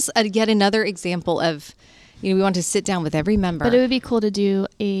 ideas. that's just yet another example of, we want to sit down with every member. But it would be cool to do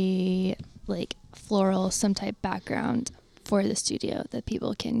a like floral, some type background for the studio that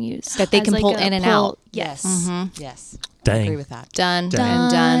people can use That they as, can like, pull a in and pull- out. Yes. Yes. I Dang. agree with that. done Dang.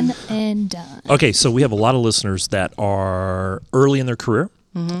 and done. and done. Okay, so we have a lot of listeners that are early in their career,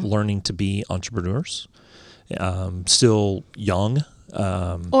 learning to be entrepreneurs, still young.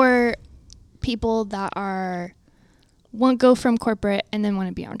 Or people that are won't go from corporate and then want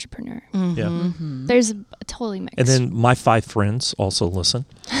to be entrepreneur. Yeah. There's a totally mixed. And then my 5 friends also listen.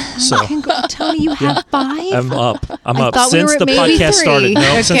 So Tony, you have 5? I'm up. I'm I up thought we since were at the maybe podcast 3. started.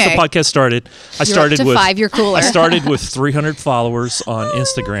 No, since the Okay. podcast started, I You're started up to with 5. You're cooler. I started with 300 followers on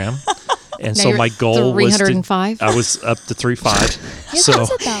Instagram, and Now so you're my at goal was to 305? I was up to 3.5. Yours So is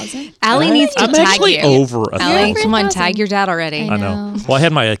 1,000. Allie needs to I'm tag actually you. over a Allie, You're come on, 1,000. tag your dad already. I I know. know. Well, I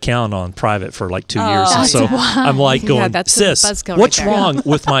had my account on private for like 2 years, and that's so wild. I'm like going, Yeah, that's a sis, buzzkill right what's there." wrong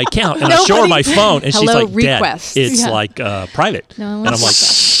with my account? And I show her my phone, and she's Hello, like, requests. Dad, it's Yeah. like private. No one and I'm like,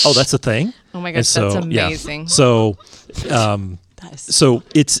 wants oh, that's a thing. Oh my And gosh, so, that's yeah. amazing. So. That is So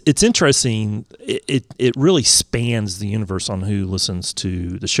it's interesting. It really spans the universe on who listens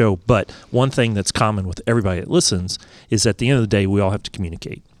to the show. But one thing that's common with everybody that listens is at the end of the day, we all have to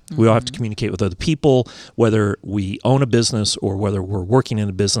communicate. We all have to communicate with other people, whether we own a business or whether we're working in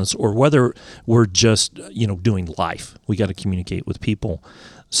a business or whether we're just doing life. We got to communicate with people.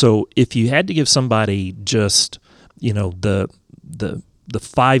 So if you had to give somebody just the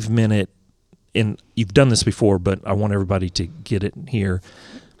 5-minute, and you've done this before, but I want everybody to get it here.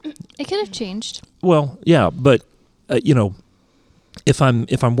 It could have changed. Well, yeah, but if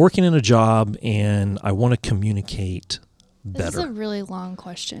I'm working in a job and I want to communicate This is better, a really long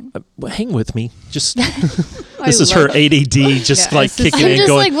question. well, hang with me. Just this is her ADD, just Yeah, like this is- kicking I'm in, just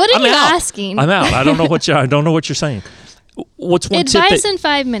going. like, what are I'm you out. asking? I'm out. I don't know what you're saying. What's one tip advice that, in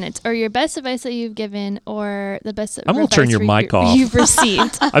 5 minutes, or your best advice that you've given, or the best I'm gonna turn your mic off. you've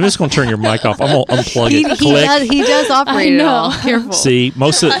received. I'm just going to turn your mic off. I'm going to unplug it. He does operate I it know. all. Careful. See,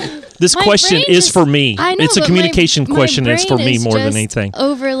 most of this My question brain is just- for me. I know, It's a but communication my question. And it's for brain me is more than just anything.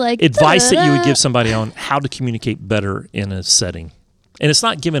 Over like Advice that you would give da-da-da. somebody on how to communicate better in a setting. And it's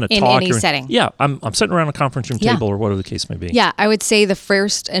not giving a In talk. any or, setting. Yeah, I'm sitting around a conference room Yeah. table or whatever the case may be. Yeah, I would say the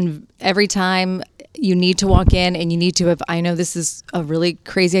first and every time you need to walk in and you need to have, I know this is a really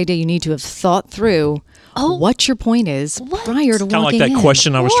crazy idea, you need to have thought through what your point is prior to Kind of like walking that in.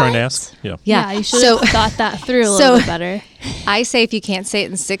 question I was trying to What? ask. Yeah. Yeah, you should So have thought that through a so- little bit better. I say if you can't say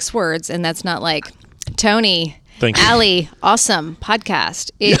it in 6 words, and that's not like, Tony, Thank you. Allie, awesome podcast.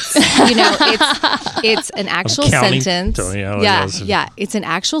 It's it's an actual counting. sentence. Tony, Allie, yeah, awesome. yeah. It's an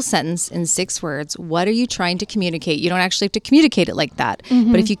actual sentence in 6 words. What are you trying to communicate? You don't actually have to communicate it like that.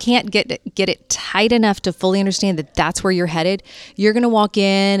 But if you can't get it tight enough to fully understand that that's where you're headed, you're gonna walk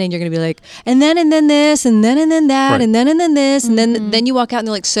in and you're gonna be like, and then this, and then that, Right. and then this, and then you walk out and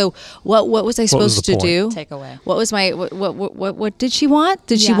they're like, so what was I was supposed the to point? do? Take away. What was my what did she want?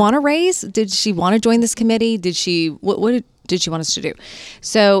 Did she Yeah. want a raise? Did she want to join this committee? Did she what did she want us to do?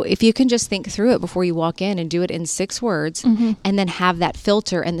 So if you can just think through it before you walk in and do it in 6 words, and then have that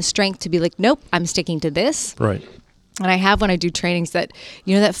filter and the strength to be like, nope, I'm sticking to this. Right. And I have when I do trainings that,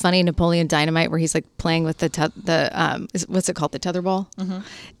 you know, that funny Napoleon Dynamite where he's like playing with what's it called, the tetherball,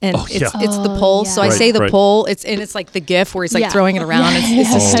 and Oh, it's yeah. it's the Oh, pole. yeah. So I Right, say the right. pole. It's like the GIF where he's like Yeah. throwing it around. It's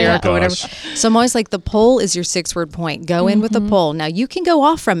Oh, hysterical or whatever. gosh. So I'm always like, the pole is your 6-word point. Go in with the pole. Now you can go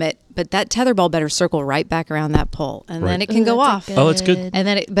off from it, but that tetherball better circle right back around that pole, and then Right. it can go off. Oh, it's good. And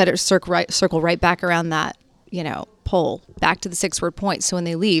then it better circle right back around that, pole, back to the 6-word point. So when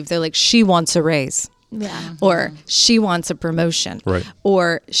they leave, they're like, she wants a raise. Yeah. Or she wants a promotion. Right.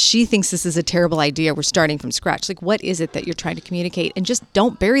 Or she thinks this is a terrible idea. We're starting from scratch. Like, what is it that you're trying to communicate? And just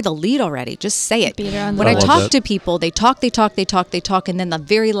don't bury the lead already. Just say it. Beat around the When I bush. I talk love that. to people, they talk. And then the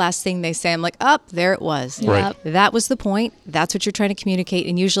very last thing they say, I'm like, there it was. Right. That was the point. That's what you're trying to communicate.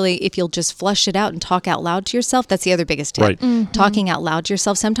 And usually if you'll just flush it out and talk out loud to yourself, that's the other biggest tip. Right. Talking out loud to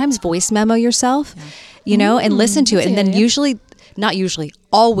yourself. Sometimes voice memo yourself, and listen to it. that's a And good then idea.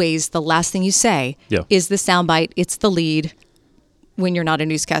 always the last thing you say Yeah. is the soundbite. It's the lead when you're not a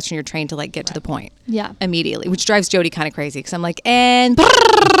newscaster and you're trained to like get to the point Yeah. immediately, which drives Jody kind of crazy because I'm like, and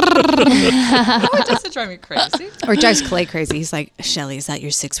Oh, it doesn't drive me crazy. or it drives Clay crazy. He's like, Shelly, is that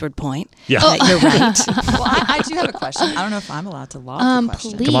your 6-word point? Yeah. That you're right. Well, I do have a question. I don't know if I'm allowed to log the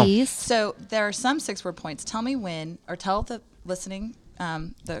question. Please. Come on. So there are some 6-word points. Tell me when, or tell the listening,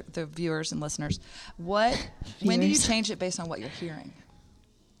 the viewers and listeners, when do you Viewers. change it based on what you're hearing?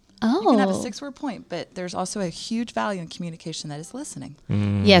 Oh. You can have a 6-word point, but there's also a huge value in communication that is listening.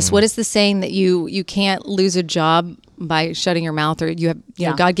 Yes. What is the saying that you can't lose a job by shutting your mouth, or you have, you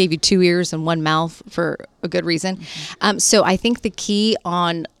know, Yeah. God gave you 2 ears and 1 mouth for a good reason. So I think the key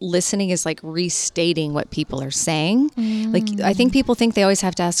on listening is like restating what people are saying. Like, I think people think they always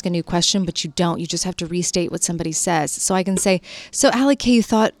have to ask a new question, but you don't. You just have to restate what somebody says. So I can say, so Allie K, you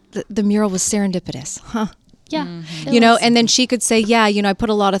thought the mural was serendipitous, huh? Yeah. It You know, was- and then she could say, yeah, I put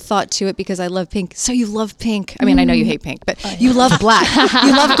a lot of thought to it because I love pink. So you love pink. I mean, I know you hate pink, but you love black.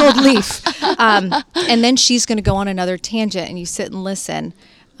 You love gold leaf. And then she's going to go on another tangent and you sit and listen.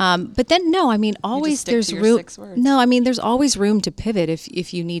 But then, no, I mean, always stick there's to your room. 6 words. No, I mean, there's always room to pivot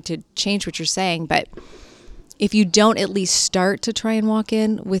if you need to change what you're saying. But if you don't at least start to try and walk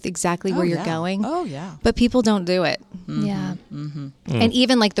in with exactly where Oh, you're yeah. going. Oh, yeah. But people don't do it. Yeah. And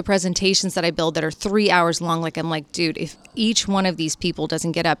even like the presentations that I build that are 3 hours long, like I'm like, dude, if each one of these people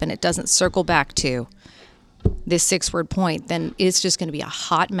doesn't get up and it doesn't circle back to this 6-word point, then it's just going to be a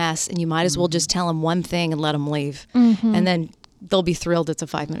hot mess. And you might as well just tell them one thing and let them leave. And then they'll be thrilled it's a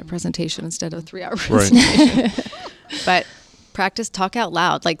 5-minute presentation instead of a 3-hour presentation. But practice talk out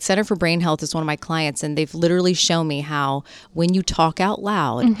loud. Like Center for Brain Health is one of my clients, and they've literally shown me how when you talk out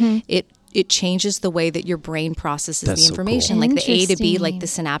loud, it changes the way that your brain processes That's the so information, cool. like the A to B, like the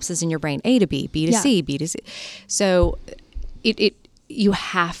Interesting. synapses in your brain, A to B, B to Yeah. C, B to C. So you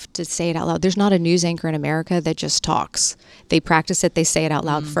have to say it out loud. There's not a news anchor in America that just talks. They practice it. They say it out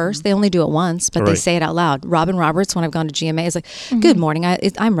loud first. They only do it once, but they Right. say it out loud. Robin Roberts, when I've gone to GMA, is like, good morning.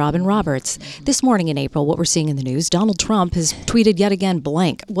 I'm Robin Roberts. This morning in April, what we're seeing in the news, Donald Trump has tweeted yet again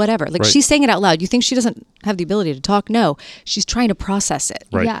blank, whatever. Like Right. she's saying it out loud. You think she doesn't have the ability to talk? No, she's trying to process it.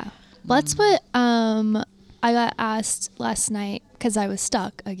 Right. Yeah. Well, that's what I got asked last night because I was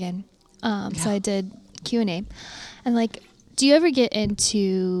stuck again. So I did Q&A. And like, do you ever get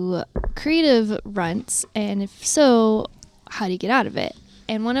into creative runts? And if so, how do you get out of it?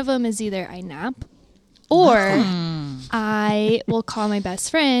 And one of them is either I nap Or I will call my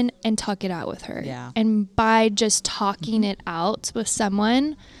best friend and talk it out with her. Yeah. And by just talking it out with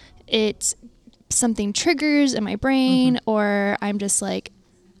someone, it's something triggers in my brain, or I'm just like,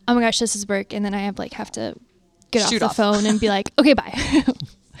 oh my gosh, this is work. And then I have to get Shoot off the off. phone and be like, okay, bye.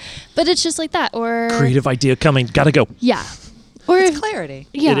 But it's just like that. Or Creative idea coming. Gotta go. yeah. Or It's if, clarity.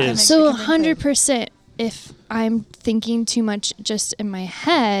 yeah. It is. So It can be clear. 100%, if I'm thinking too much just in my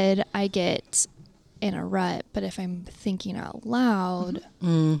head, I get in a rut. But if I'm thinking out loud,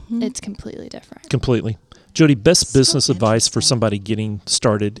 it's completely different. Completely. Jody, best business advice for interesting. somebody getting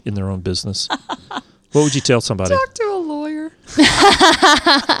started in their own business. What would you tell somebody? Talk to a lawyer. No,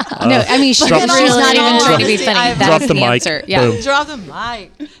 I mean, she's Drop- not even trying to be Drop- funny. Drop That's the mic. answer. Yeah. Boom. Drop the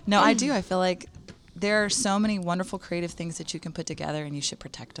mic. No, I do. I feel like there are so many wonderful creative things that you can put together, and you should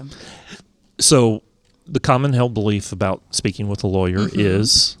protect them. So, the common held belief about speaking with a lawyer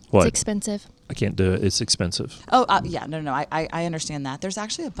is what? It's expensive. I can't do it. It's expensive. Oh, yeah. No. I understand that. There's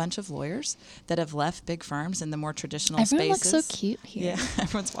actually a bunch of lawyers that have left big firms in the more traditional Everyone spaces. looks so cute here. Yeah,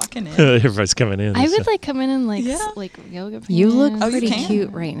 everyone's walking in. Everybody's coming in. I so- would like come in and like Yeah. like yoga. You look pants. Oh, you pretty can.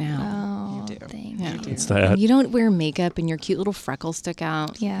 cute right now. Oh, You do. thank Yeah. you. It's that. You don't wear makeup and your cute little freckles stick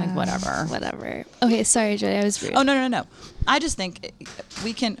out. Yeah. Like, whatever. Whatever. Okay, sorry, Jody. I was rude. Oh, no. I just think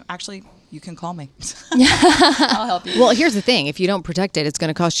we can actually, you can call me. I'll help you. Well, here's the thing. If you don't protect it, it's going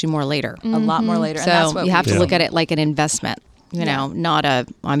to cost you more later. a lot more later. So and that's what you have we to do. look at it like an investment, you know, not a,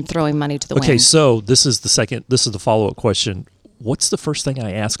 I'm throwing money to the Okay, wind. so this is the follow-up question. What's the first thing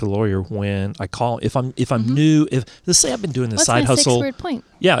I ask a lawyer when I call? If I'm new, if let's say I've been doing this What's side my hustle. 6-word point?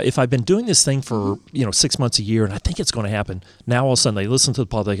 Yeah, if I've been doing this thing for 6 months, a year, and I think it's going to happen, now all of a sudden they listen to the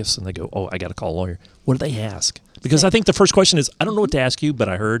podcast and they go, "Oh, I got to call a lawyer." What do they ask? Because I think the first question is, I don't know what to ask you, but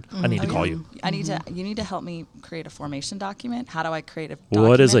I heard I need to call you. You need to help me create a formation document. How do I create a document?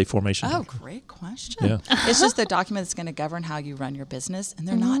 What is a formation Oh, document? great question. Yeah. It's just the document that's going to govern how you run your business. And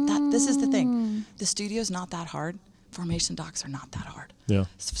they're not that, this is the thing. The studio's not that hard. Formation docs are not that hard. Yeah.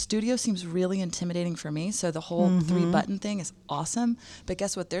 Studio seems really intimidating for me. So the whole 3-button thing is awesome. But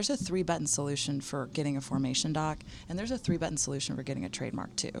guess what? There's a 3-button solution for getting a formation doc. And there's a 3-button solution for getting a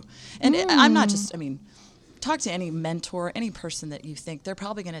trademark too. And I'm not just, talk to any mentor, any person that you think, they're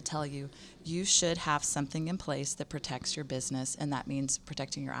probably going to tell you, you should have something in place that protects your business. And that means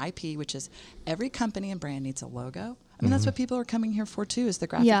protecting your IP, which is every company and brand needs a logo. That's what people are coming here for too, is the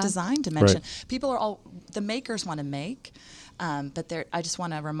graphic design dimension. Right. People are the makers want to make, but I just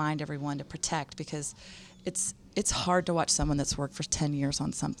want to remind everyone to protect, because it's hard to watch someone that's worked for 10 years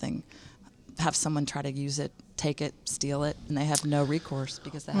on something, have someone try to use it, take it, steal it, and they have no recourse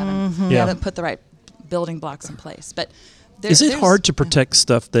because they haven't put the right building blocks in place. But Is it hard to protect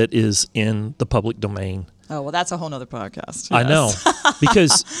stuff that is in the public domain? Oh, well, that's a whole nother podcast. I Yes. know,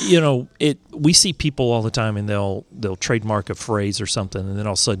 because we see people all the time, and they'll trademark a phrase or something, and then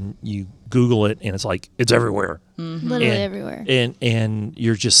all of a sudden you Google it, and it's like it's everywhere, Literally everywhere. and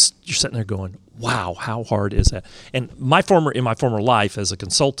you're sitting there going, wow, how hard is that? And in my former life as a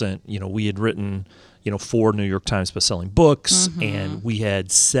consultant, we had written 4 New York Times bestselling books, and we had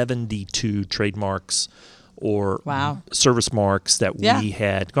 72 trademarks or Wow. service marks that we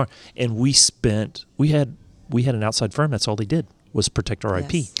had gone, and we had an outside firm. That's all they did was protect our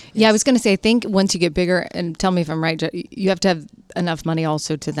IP. Yes. Yeah, I was going to say, I think once you get bigger, and tell me if I'm right, you have to have enough money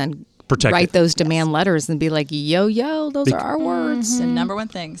also to then Protect write it. those demand letters and be like, yo, those are our words. The number one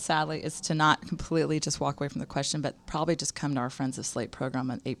thing, sadly, is to not completely just walk away from the question, but probably just come to our Friends of Slate program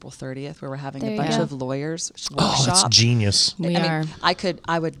on April 30th, where we're having There a you bunch go. of lawyers Oh, workshop. that's genius. We I are. mean,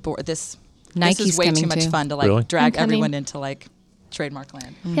 I would bore this. Nike's this is way too coming much too. fun to Really? drag I'm coming. everyone into trademark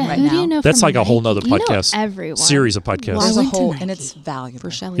land Yeah, right who now. do you know That's from like a whole nother Nike? You know podcast everyone. series of podcasts. There's a went to whole, Nike and it's valuable.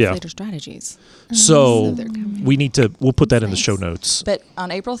 For Shelley Yeah. Slater Strategies. So they're coming. we'll put that in the Nice. show notes. But on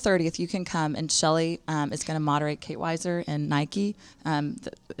April 30th, you can come, and Shelley is going to moderate Kate Weiser and Nike, an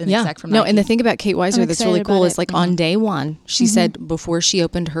exec from Nike. And the thing about Kate Weiser I'm that's really excited cool about is it. like on day one, she said before she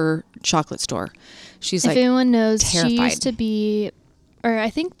opened her chocolate store, she's If like, anyone knows, she terrified. used to be, or I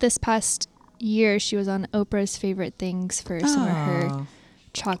think this past year she was on Oprah's Favorite Things for some of her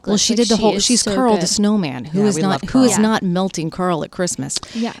chocolates. well, she Like, did the whole. is She's so Carl good. the snowman, who Yeah, is we love not who is Carl. not melting Carl at Christmas.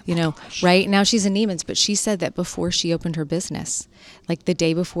 Yeah. Right now she's in Neiman's, but she said that before she opened her business, like the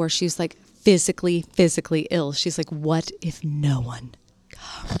day before, she was like physically ill. She's like, what if no one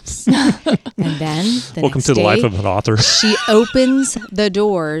comes? And then the Welcome next to the day, life of an author. she opens the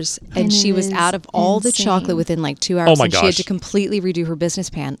doors, and And she it was is out of all the insane. chocolate within like 2 hours. Oh my and she had gosh. to completely redo her business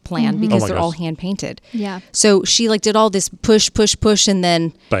plan because Oh my they're all gosh. hand painted. Yeah. So she like did all this push, and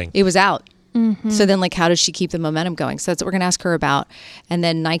then Bang. it was out. So then, like, how does she keep the momentum going? So that's what we're going to ask her about. And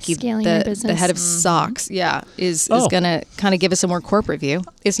then Nike, Scaling your the business. head of socks, is Oh. going to kind of give us a more corporate view.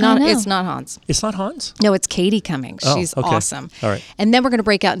 It's I not know. Hans. It's not Hans? No, it's Katie Cummings. Oh, She's okay. awesome. All right. And then we're going to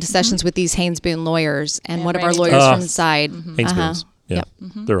break out into sessions with these Haynes Boone lawyers and And one of our Randy lawyers Jones. from the side. Haynes Boons. Yeah. Yep.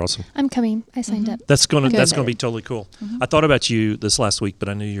 They're awesome. I'm coming. I signed up. That's gonna Good. be totally cool. I thought about you this last week, but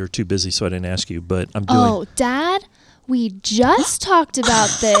I knew you were too busy, so I didn't ask you. But I'm doing. Oh, Dad, we just talked about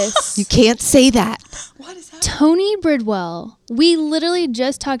this. You can't say that. What is that? Tony Bridwell. We literally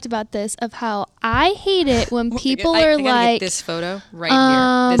just talked about this of how I hate it when people are like, this photo right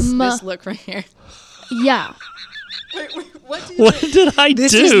here. This look right here. yeah. What do you What did I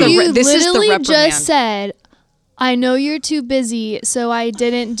This do? is the You this is the literally reprimand. just said, I know you're too busy, so I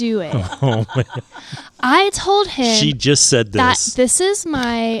didn't do it. Oh, man. I told him She just said that this. this is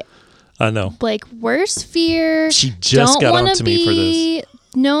my I know. like worst fear. She just don't got wanna onto me for be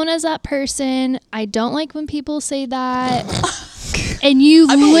known as that person. I don't like when people say that. And you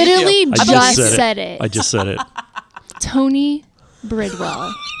believe literally you. I just said it. I just said it. Tony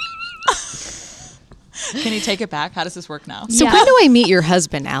Bridwell. Can you take it back? How does this work now? So Yeah. when do I meet your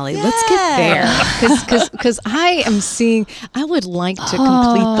husband, Allie? Let's get there. Because I am seeing, I would like to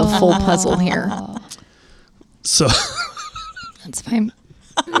complete the full puzzle here. So, That's fine.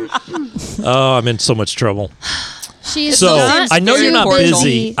 oh, I'm in so much trouble. She's So not I know you're too not cordial.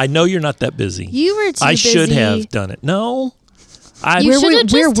 busy. I know you're not that busy. You were too I busy. should have done it. No, I You should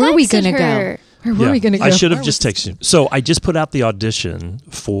have where just were we texted gonna go? her. Where were we going to go? I should have just texted you. So I just put out the audition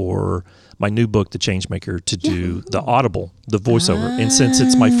for my new book, The Changemaker, to do the Audible, the voiceover. And since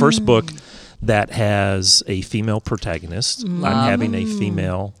it's my first book that has a female protagonist, I'm having a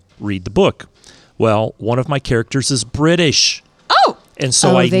female read the book. Well, one of my characters is British. Oh, And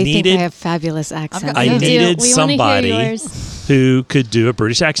so I they needed think I have fabulous accents. I We do. needed We wanna hear somebody yours. who could do a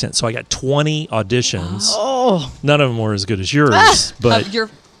British accent. So I got 20 auditions. Oh. None of them were as good as yours, but you're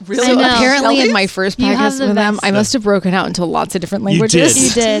really I know. Apparently, in Shelley? my first You have practice the with them, best. I must have broken out into lots of different you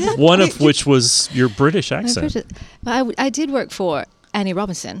languages. did. You did. One of which was your British accent. I did work for Annie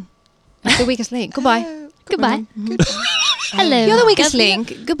Robinson. The weakest link. Goodbye. Goodbye. Hello. You're the weakest Governor.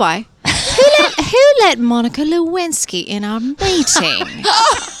 link. Goodbye. Who let Monica Lewinsky in our meeting?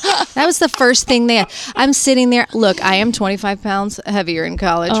 That was the first thing there. I'm sitting there. Look, I am 25 pounds heavier in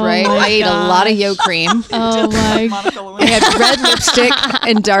college, Oh right? my I ate a lot of gosh. yolk cream. Oh my. Monica I Lewinsky. had red lipstick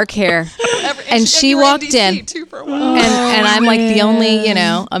and dark hair. And she you were walked DC in. too for a while. And I'm like the only,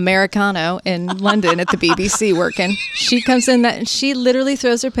 Americano in London at the BBC working. She comes in and she literally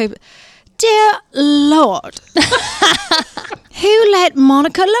throws her paper. Dear Lord, who let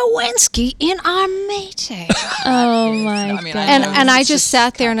Monica Lewinsky in our meeting? Oh my I mean, god. And I just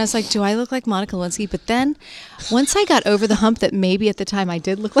sat there and I was like, do I look like Monica Lewinsky? But then once I got over the hump that maybe at the time I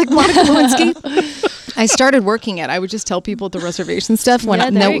did look like Monica Lewinsky, I started working it. I would just tell people at the reservation stuff when Yeah,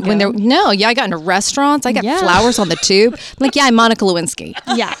 there you go. I got into restaurants. I got Yeah. flowers on the tube. I'm like, yeah, I'm Monica Lewinsky.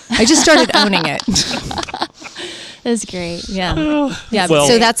 Yeah. I just started owning it. That's great. Yeah. Yeah. Well-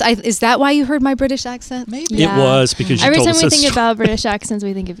 So is that why you heard my British accent? Maybe. Yeah. It was because you Every told time us we this. think about British accents,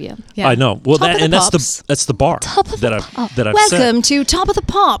 we think of you. Yeah. I know. Well, Top of the that's Pops. the bar Top of that the I've Pop. that I've Welcome set. to Top of the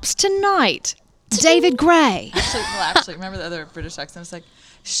Pops tonight. David Gray. Actually, remember the other British accent? It's like,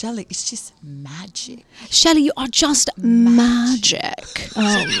 Shelley, it's just magic. Shelley, you are just magic.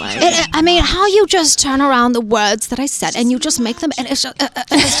 Oh my. I mean, how you just turn around the words that I said and you just make them, and it's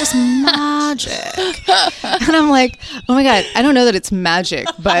just magic. And I'm like, oh my God, I don't know that it's magic,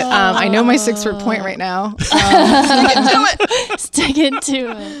 but I know my 6-foot point right now. Stick it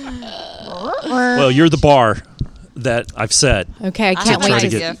to it. Well, you're the bar that I've set. Okay, I I can't have try wait to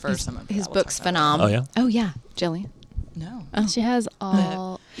an to get- idea for some of his that. We'll book's talk about phenomenal. Oh, yeah? Oh yeah, Jillian. it. No. She has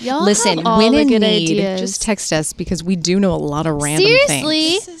all. Y'all Listen, have all when the in good need, ideas. just text us because we do know a lot of random Seriously.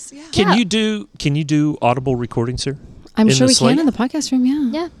 things. This is, yeah. Can Yeah. you do audible recordings here? I'm in sure the we slate? can in the podcast room.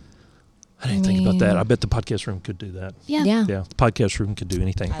 Yeah. Yeah. I didn't think about that. I bet the podcast room could do that. Yeah. Yeah. Yeah, the podcast room could do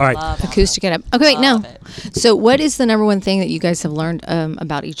anything. I All right. love Acoustic it up. Okay, wait, no. Love it. So, what is the number one thing that you guys have learned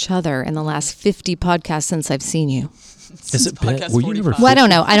about each other in the last 50 podcasts since I've seen you? Has it been? Podcast Were you never 45. Well, I don't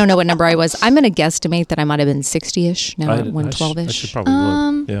know. I don't know what number I was. I'm going to guesstimate that I might have been 60-ish. Now we're at I should 112-ish. probably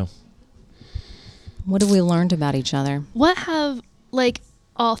look. Yeah. What have we learned about each other? What have like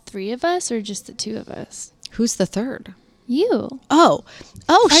all three of us or just the two of us? Who's the third? You. Oh,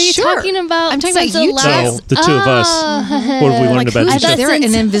 Are you sure. talking about? I'm talking since about the you two. last- No, the two of us. Oh. What have we learned Like, about who's each thought other? there? An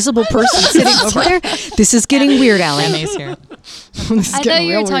since- invisible person sitting over there? This is getting weird, Allie. Emmy's here. This is I thought getting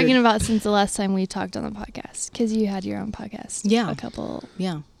you were real talking weird. about since the last time we talked on the podcast because you had your own podcast. Yeah. A couple.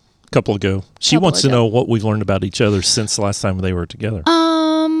 Yeah. Couple ago. She Couple wants to ago. know what we've learned about each other since the last time they were together.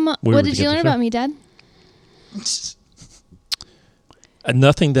 we were What did you together, learn too. about me, Dad?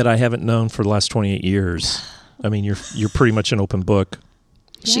 Nothing that I haven't known for the last 28 years. I mean, you're pretty much an open book.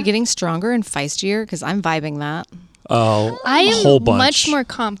 Is she getting stronger and feistier? Because I'm vibing that. Oh, I a whole am bunch. much more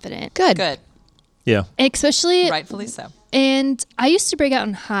confident. Good. Good. Yeah. Especially, Rightfully so. and I used to break out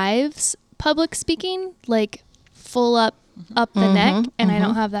in hives public speaking, like full up the neck, and I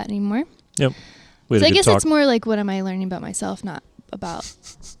don't have that anymore. Yep. We had So a I good guess talk. it's more like, what am I learning about myself, not about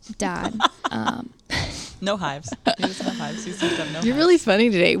Dad. No hives. He doesn't have hives. He seems to have no You're hives. really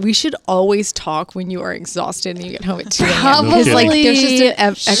funny today. We should always talk when you are exhausted and you get home at 2 a.m. Probably Because like there's just an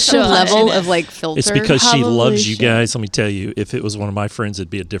extra should. level of like filter. It's because she Probably loves you should. guys. Let me tell you, if it was one of my friends,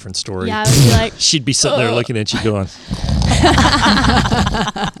 it'd be a different story. Yeah, I would be like, She'd be sitting there looking at you going,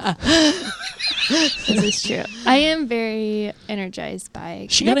 this is true. I am very energized by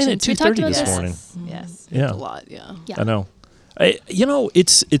She got in at connections. We talked 2:30 about this this. morning. Yes. yeah. a lot, yeah. Yeah. I know.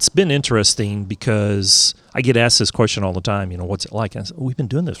 It's been interesting because I get asked this question all the time. What's it like? And I said, we've been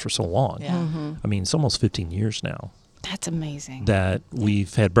doing this for so long. Yeah. I mean, it's almost 15 years now That's amazing. that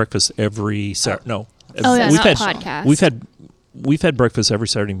we've had breakfast every Saturday. No, Oh, yeah, we've not had podcast. we've had breakfast every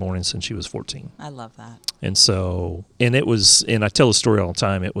Saturday morning since she was 14. I love that. And so, and I tell the story all the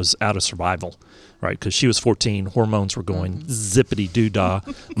time. It was out of survival, right? Because she was 14, hormones were going zippity doo dah.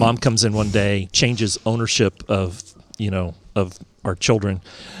 Mom comes in one day, changes ownership of our children.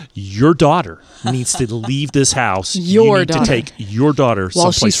 Your daughter needs to leave this house. You Your need daughter. to take your daughter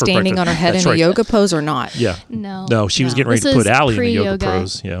While someplace she's for standing breakfast. on her head That's in right. a yoga pose or not? Yeah. No. She was No. getting ready This to put is Allie in the yoga pre-yoga.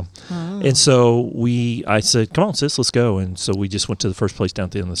 pose. Yeah. And so I said, come on, sis, let's go. And so we just went to the first place down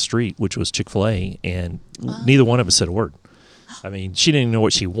at the end of the street, which was Chick-fil-A. And neither one of us said a word. I mean, she didn't even know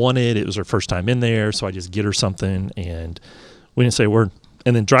what she wanted. It was her first time in there. So I just get her something and we didn't say a word.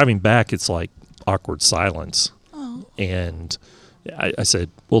 And then driving back, it's like awkward silence. And I said,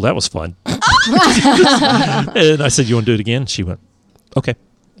 well, that was fun. And I said, you want to do it again? She went, okay.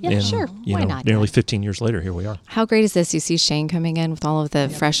 Yeah, and, sure. Why not? Nearly 15 years later, here we are. How great is this? You see Shane coming in with all of the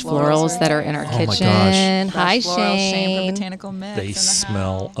fresh florals that are in our Oh my kitchen. gosh. Hi, Fresh floral, Shane from Shane. Botanical Mix They in the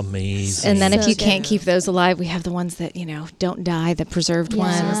smell house. amazing. And then if So you can't good. keep those alive, we have the ones that, don't die, the preserved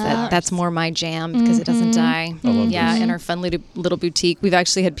ones. Yeah. That's more my jam because it doesn't die. I love Yeah, those. in our fun little boutique. We've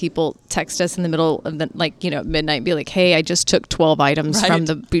actually had people text us in the middle of the, midnight and be like, hey, I just took 12 items from Right.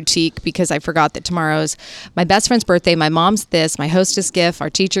 the boutique because I forgot that tomorrow's my best friend's birthday, my mom's this, my hostess gift, our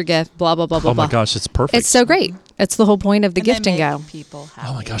teacher gift, blah, blah, blah, blah, Oh my blah. gosh, it's perfect. It's so great. It's the whole point of the And they gift and make go. people happy.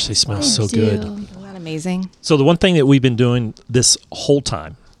 Oh my gosh, they smell I so do. good. Isn't that amazing? So the one thing that we've been doing this whole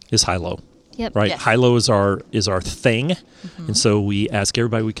time is high-low, Yep. right? Yes. High-low is our thing, and so we ask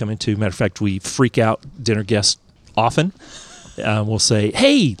everybody we come into. Matter of fact, we freak out dinner guests often. We'll say,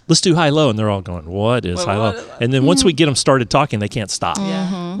 "Hey, let's do high-low," and they're all going, "What is What high-low?" is that? And then once we get them started talking, they can't stop.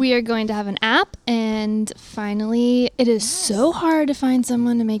 Yeah. We are going to have an app, and finally, it is so hard to find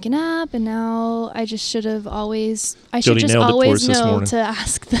someone to make an app. And now I just should have always, I should Jody just nailed it for us always this know morning. to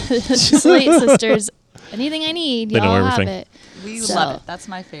ask the Slate sisters anything I need. They know Y'all have everything. it. We So- love it. That's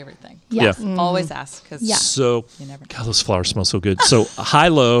my favorite thing. Yeah. Yeah. Always ask because Yeah. So, you never know. God, those flowers smell so good. So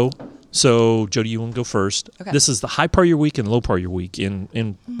high-low. So Jody, you want to go first? Okay. This is the high part of your week and the low part of your week. And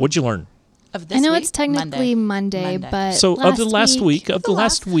what'd you learn? Of this I know week? it's technically Monday, but So of the last week, The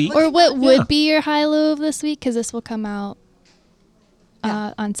last week. or what Yeah. would be your high low of this week, because this will come out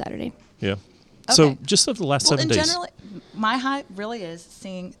Yeah. on Saturday. Yeah. So Okay. just of the last Well, 7 in days. general, my high really is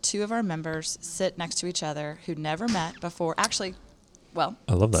seeing two of our members sit next to each other who'd never met before. Actually, well,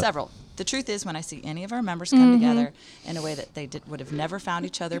 I love that. several. The truth is, when I see any of our members come together in a way that they would have never found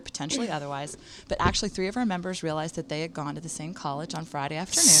each other, potentially otherwise, but actually 3 of our members realized that they had gone to the same college on Friday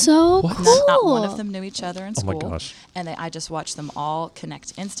afternoon. So What? cool. Not one of them knew each other in Oh my school. gosh. And I just watched them all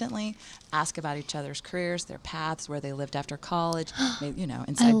connect instantly, ask about each other's careers, their paths, where they lived after college, maybe,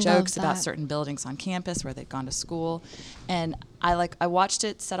 inside love jokes about that. certain buildings on campus where they'd gone to school. And I watched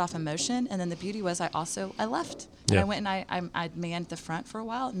it set off emotion. And then the beauty was I left. And Yeah. I went and I manned the front for a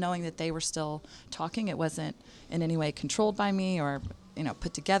while, knowing that they were still talking. It wasn't in any way controlled by me or,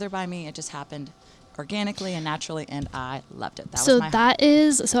 put together by me. It just happened organically and naturally, and I loved it. That So was my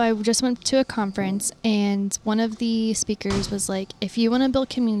I just went to a conference, and one of the speakers was like, if you want to build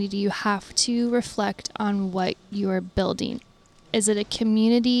community, you have to reflect on what you are building. Is it a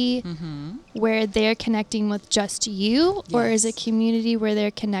community where they're connecting with just you, or is it Yes. community where they're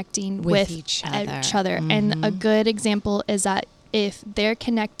connecting With with each each other. other? And a good example is at if they're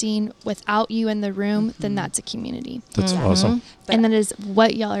connecting without you in the room, then that's a community. That's awesome. But- And that is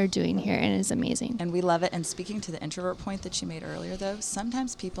what y'all are doing here, and it is amazing. And we love it. And speaking to the introvert point that you made earlier, though,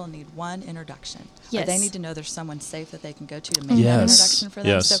 sometimes people need one introduction. Or they Yes. need to know there's someone safe that they can go to make that Yes. introduction for them.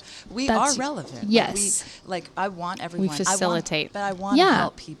 Yes. So we That's- are relevant. yes. I want everyone. facilitate. But I want to Yeah.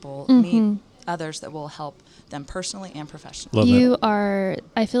 help people meet others that will help them personally and professionally. Love You that. are,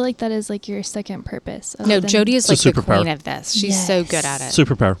 I feel like that is like your second purpose. other No, than- Jody is It's a like the superpower. queen of this. She's so good at it.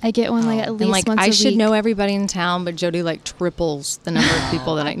 Superpower. I get one like at least And like once I a should week. know everybody in town, but Jody like triples the number of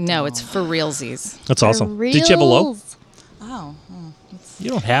people that I know. It's for realsies. That's awesome. Did you have a low? Reels. Oh. You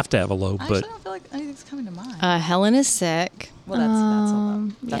don't have to have a low, I but actually don't feel like anything's coming to mind. Helen is sick. well, that's a low.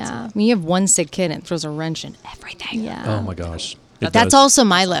 That's a yeah. low. I mean, you have one sick kid and it throws a wrench in everything. Yeah. oh my gosh. It That's does. also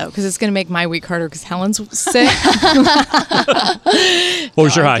my low because it's going to make my week harder because Helen's sick. What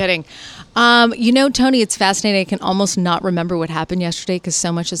was your I'm high? kidding. Tony, it's fascinating. I can almost not remember what happened yesterday because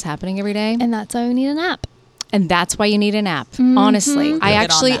so much is happening every day. And that's why we need an app. And that's why you need an app. Honestly, I Get on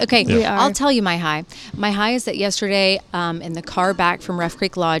actually that. okay. We are. I'll tell you my high. My high is that yesterday, in the car back from Rough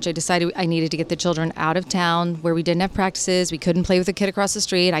Creek Lodge, I decided I needed to get the children out of town where we didn't have practices. We couldn't play with the kid across the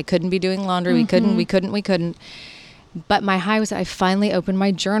street. I couldn't be doing laundry. We couldn't. But my high was that I finally opened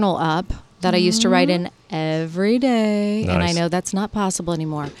my journal up that I used to write in every day, and I Nice. know that's not possible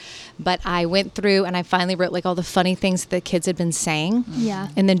anymore. But I went through and I finally wrote like all the funny things that the kids had been saying. Yeah.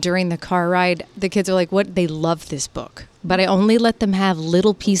 And then during the car ride, the kids are like, "What? They love this book." But I only let them have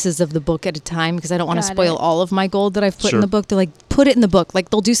little pieces of the book at a time because I don't want to Got spoil it. all of my gold that I've put Sure. in the book. They're like, "Put it in the book."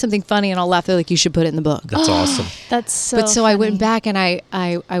 Like they'll do something funny and I'll laugh. They're like, "You should put it in the book." That's awesome. That's so But so I went funny. back and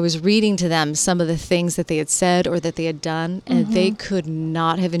I was reading to them some of the things that they had said or that they had done, and they could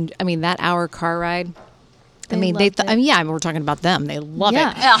not have. That hour car ride. They they loved it. we're talking about them. They love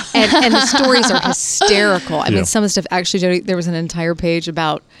Yeah. it. Yeah. And the stories are hysterical. I Yeah. mean, some of the stuff actually, Jody, there was an entire page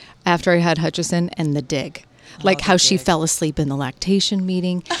about after I had Hutchison and the dig. Like how she fell asleep in the lactation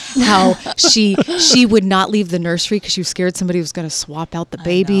meeting, how she would not leave the nursery because she was scared somebody was going to swap out the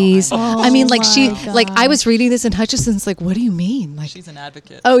babies. I know. I mean, like my like I was reading this and Hutchison's like, "What do you mean?" Like, She's an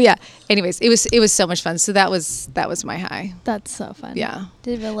advocate. oh yeah. Anyways, it was so much fun. So that was my high. That's so fun. Yeah.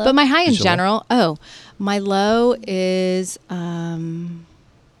 Did Villa? But my high in Is your low? general. Oh, my low is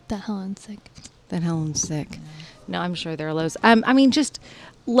that Helen's sick. that Helen's sick. No, I'm sure there are lows. Just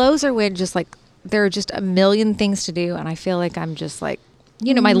lows are when just like there are just a million things to do, and I feel like I'm just like,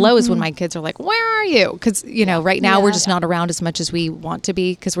 my low is when my kids are like, "Where are you?" Because right now we're Yeah. just not around as much as we want to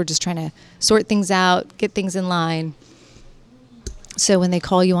be because we're just trying to sort things out, get things in line. So when they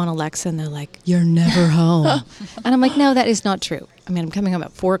call you on Alexa and they're like, "You're never home," and I'm like, "No, that is not true. I mean, I'm coming home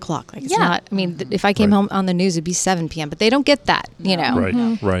at 4:00. Like it's Yeah. not. I mean, if I came Right. home on the news, it'd be 7 p.m. But they don't get that,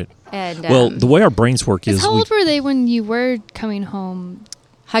 Right, right. And Well, the way our brains work is How old were they when you were coming home?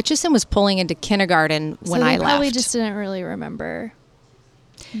 Hutchison was pulling into kindergarten when so they I probably left. just didn't really remember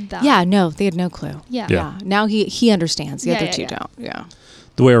that. Yeah, no, they had no clue. Yeah. Yeah. Now he understands. The Yeah, other yeah, two yeah. don't. Yeah.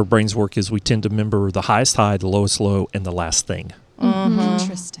 the way our brains work is we tend to remember the highest high, the lowest low, and the last thing.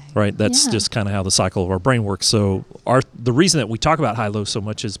 Interesting. Right, that's Yeah. just kind of how the cycle of our brain works. So the reason that we talk about high low so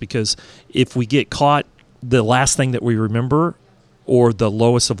much is because if we get caught, the last thing that we remember, or the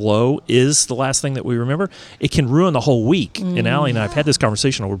lowest of low is the last thing that we remember, it can ruin the whole week. And Allie and I have had this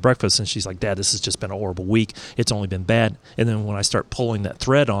conversation over breakfast, and she's like, "Dad, this has just been a horrible week. It's only been bad." And then when I start pulling that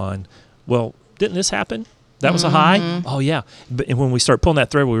thread on, well, didn't this happen? That was a high? Oh, yeah. And when we start pulling that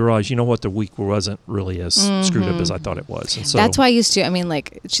thread, we realize, you know what, the week wasn't really as screwed up as I thought it was. And so That's why I used to. I mean,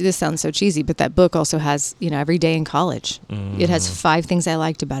 like this sounds so cheesy, but that book also has every day in college. It has 5 things I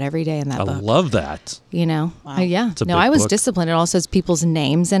liked about every day in that I book. love that. Wow. Yeah. It's a No, big I was book. disciplined. It also has people's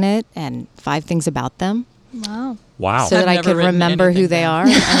names in it and 5 things about them. Wow. Wow. So that I never could written remember who anything they down.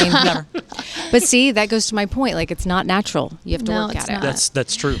 are. I mean, Never. but see, that goes to my point. Like, it's not natural. You have to No, work it's at it. not.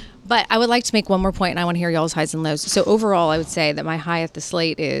 That's true. But I would like to make one more point, and I want to hear y'all's highs and lows. So overall, I would say that my high at the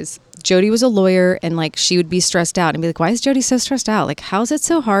slate is Jody was a lawyer, and like she would be stressed out and be like, "Why is Jody so stressed out? Like, how is it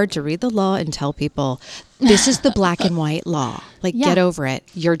so hard to read the law and tell people this is the black and white law? Like, Yeah. get over it.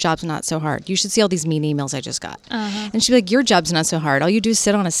 Your job's not so hard. You should see all these mean emails I just got." And she'd be like, "Your job's not so hard. All you do is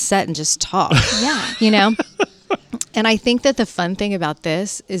sit on a set and just talk." Yeah. And I think that the fun thing about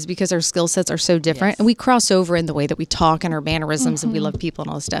this is because our skill sets are so different and we cross over in the way that we talk and our mannerisms and we love people and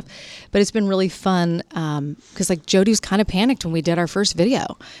all this stuff. But it's been really fun because like Jody was kind of panicked when we did our first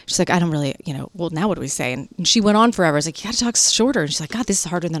video. She's like, "I don't really, well, now what do we say?" And she went on forever. I was like, "You got to talk shorter." And she's like, "God, this is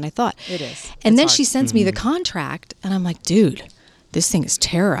harder than I thought." It is. And It's then hard. she sends me the contract and I'm like, "Dude, this thing is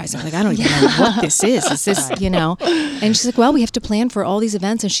terrorizing. Like, I don't even know what this is. Is this, And she's like, "Well, we have to plan for all these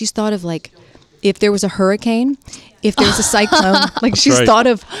events." And she's thought of like if there was a hurricane, if there's a cyclone, like she's right. thought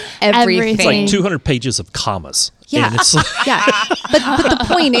of everything. It's like 200 pages of commas. Yeah. And it's like, Yeah. But the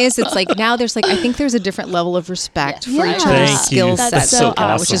point is, it's like now there's like, I think there's a different level of respect for Yeah. each Thank other's you. skill That's sets, so which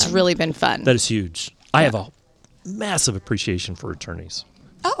awesome. has really been fun. that is huge. I have a massive appreciation for attorneys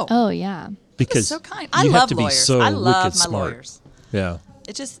Oh yeah. because so kind. you I have love to be lawyers. so I love wicked my smart. lawyers. Yeah,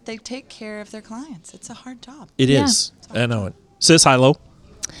 It just they take care of their clients. It's a hard job. it Yeah. is. I know it. Sis, Hilo.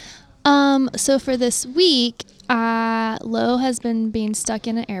 So for this week, Lo has been being stuck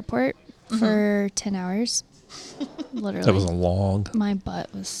in an airport for 10 hours. Literally. That was a long. My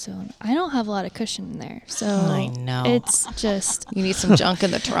butt was so. I don't have a lot of cushion in there, so I know. it's just. You need some junk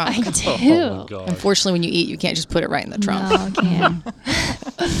in the trunk. I do. Oh my God. Unfortunately, when you eat, you can't just put it right in the trunk. No, I can't.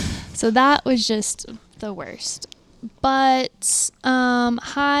 So that was just the worst. But I'm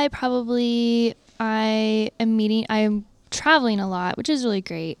traveling a lot, which is really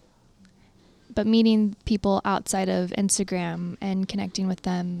great. But meeting people outside of Instagram and connecting with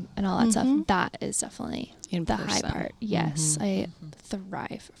them and all that stuff, that is definitely In the high person. part. Yes, I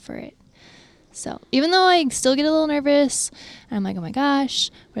thrive for it. So even though I still get a little nervous, and I'm like, oh my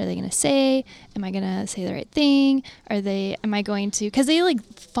gosh, what are they gonna say? Am I gonna say the right thing? Am I going to? Because they like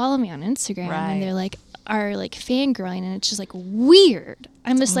follow me on Instagram Right. and they're like are like fangirling, and it's just like weird.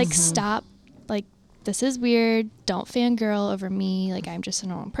 I'm just like, stop, like this is weird. Don't fangirl over me. Like I'm just a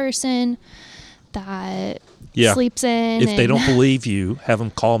normal person that Yeah. sleeps in. If they and- don't believe you, have them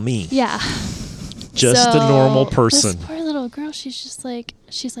call me. yeah. Just a So, normal This person. poor little girl, she's like,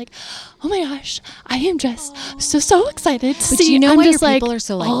 oh my gosh, I am just so excited to But see. you know I'm why your just like, people are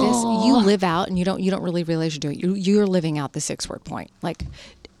so like this? You live out, and you don't really realize you're doing it. You're living out the 6-word point. Like,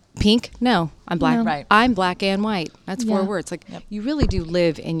 pink? No, I'm black. No. Right. I'm black and white. That's 4 Yeah. words. Like, Yep. you really do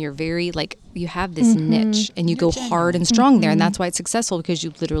live in your very, like, you have this niche, and you You're go hard genuine. and strong there, and that's why it's successful, because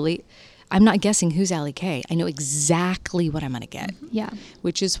you literally, I'm not guessing who's Allie K. I know exactly what I'm going to get, yeah,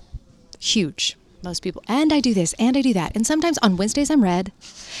 which is huge. Most people, and I do this, and I do that. And sometimes on Wednesdays I'm red,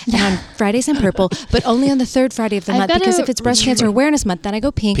 and on Fridays I'm purple, but only on the 3rd Friday of the I've month, because gotta- if it's Breast Cancer Awareness Month, then I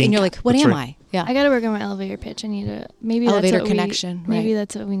go pink. Pink. And you're like, what That's am right. I? Yeah. I got to work on my elevator pitch. I need to maybe Elevator that's what connection, Maybe right.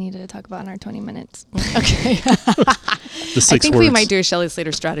 that's what we need to talk about in our 20 minutes. Okay. The 6 I think words. we might do a Shelley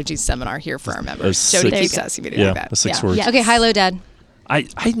Slater strategies seminar here for our members. There Jody you keeps go. asking me to Yeah, do that. the 6 Yeah. words. Yes. Okay, hi-lo, Dad. I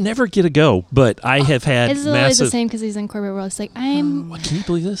never get a go, but I have had It's always massive. the same because he's in corporate world. It's like What, can you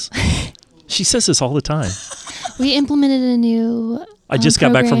believe this? She says this all the time. we implemented a new. I just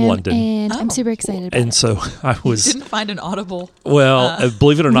got back from program, London. and I'm Oh. super excited. About And it. so I was, Didn't find an audible.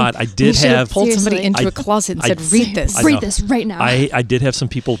 believe it or not, I You did should have have, pulled somebody Seriously. into I- a closet and I- said, read this. I know. Read this right now. I did have some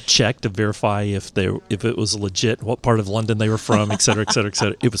people check to verify if it was legit, what part of London they were from, et cetera, et cetera, et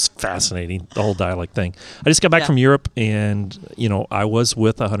cetera. It was fascinating, the whole dialect thing. I just got back Yeah. from Europe, and I was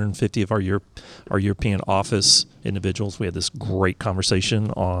with 150 of our European office individuals. We had this great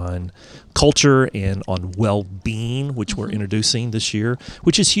conversation on culture and on well-being, which we're introducing this year,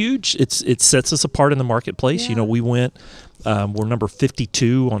 which is huge. It sets us apart in the marketplace. Yeah. We went. We're number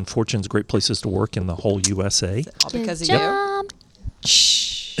 52 on Fortune's Great Places to Work in the whole USA. All Good because of you. job.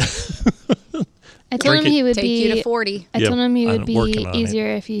 Shh. I told Drink him it. he would Take be. you to 40. I Yeah, told him he I'm would be working on it. easier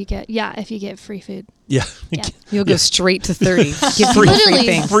if you get free food. Yeah. Yeah. You'll go straight to 30. Give Free- people free Literally.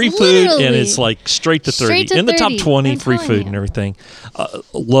 things. Free food, and Literally. it's like straight to 30. Straight to in the top 30, 20, I'm free telling food you. and everything.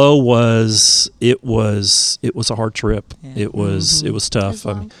 Low was it was a hard trip. Yeah. It was tough. It was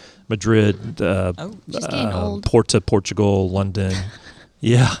long. Madrid, Just getting old. Porto, Portugal, London.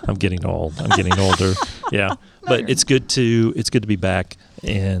 Yeah, I'm getting old. I'm getting older. Yeah, but it's good to be back.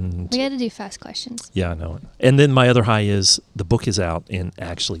 And We got to do fast questions. yeah, I know it. And then my other high is the book is out and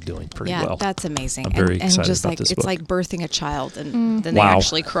actually doing pretty Yeah, well. that's amazing. I'm very and excited just about like this it's book. like birthing a child, and then they Wow.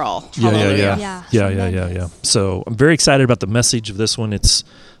 actually crawl. Yeah. Yeah. Yeah. So I'm very excited about the message of this one. It's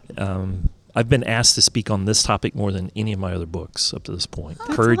I've been asked to speak on this topic more than any of my other books up to this point.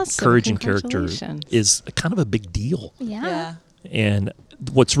 That's Courage, awesome. courage and character Congratulations. is kind of a big deal. Yeah. Yeah. And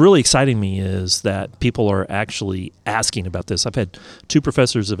what's really exciting me is that people are actually asking about this. I've had 2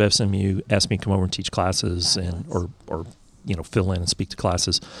 professors of FSMU ask me to come over and teach classes and or fill in and speak to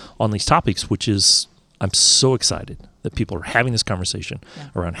classes on these topics, which is I'm so excited that people are having this conversation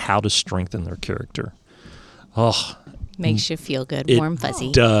around how to strengthen their character. Oh, Makes you feel good, it warm,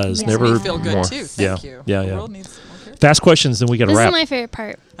 fuzzy. does. Yeah. Never Makes me feel good more. too. Thank you. Yeah. The world needs more character. Fast questions, then we got to This wrap. is my favorite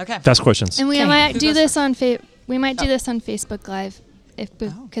part. Okay. Fast questions. And we Okay. might Who do goes this on we might do this on Facebook Live Oh.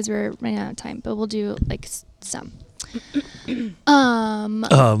 because we're running out of time, but we'll do like some. Um,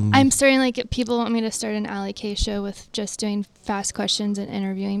 I'm starting people want me to start an Allie K show with just doing fast questions and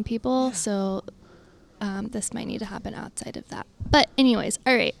interviewing people. So this might need to happen outside of that. But anyways,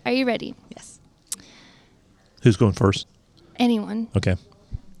 all right, are you ready? Yes. Who's going first? Anyone. Okay.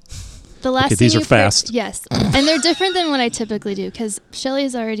 The last Okay, thing these are you fast. Yes. And they're different than what I typically do because Shelly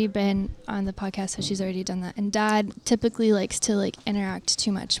has already been on the podcast, so she's already done that. And Dad typically likes to interact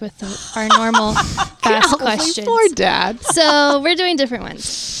too much with our normal fast questions. Poor Dad. So we're doing different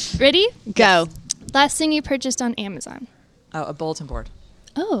ones. Ready? Go. Last thing you purchased on Amazon. Oh, a bulletin board.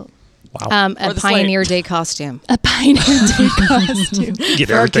 Oh, Wow. A Or the Pioneer Day costume. a Pioneer Day costume. Get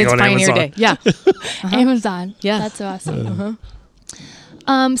For our everything kids' on Pioneer Amazon. Day. Yeah. Amazon. Yeah. That's awesome.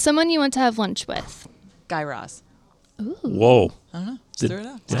 Someone you want to have lunch with. Guy Raz. Whoa. I don't know. Just Did- threw it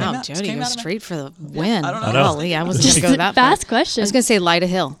out. Yeah. Came Wow, out- just Jody came goes out of my- straight for the win. I don't know. I know. Golly, I wasn't going to go that far. Fast question. I was going to say Lyda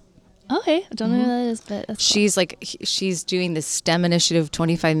Hill. Okay, I don't know who that is, but that's cool. She's doing this STEM initiative,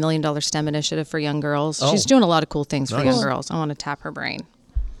 $25 million STEM initiative for young girls. Oh. She's doing a lot of cool things for Nice. young Cool. girls. I want to tap her brain.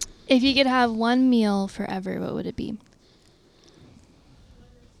 If you could have one meal forever, what would it be?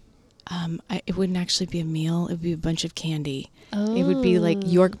 It wouldn't actually be a meal. It would be a bunch of candy. Oh. It would be like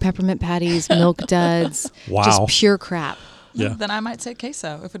York peppermint patties, milk duds, Wow. just pure crap. Yeah. Then I might say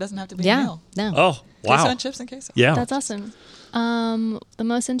queso if it doesn't have to be a Yeah. meal. No. Oh, Queso wow. and chips and queso. Yeah. That's awesome. The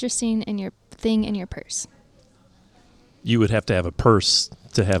most interesting thing in your purse You would have to have a purse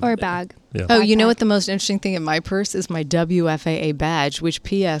to have. or bag. Yeah. Oh, you know Backpack. what the most interesting thing in my purse is? My WFAA badge, which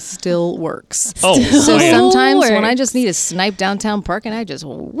PS still works. Oh, So man. sometimes when I works. just need to snipe downtown parking, I just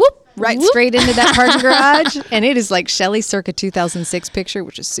whoop right straight into that parking garage. And it is like Shelly circa 2006 picture,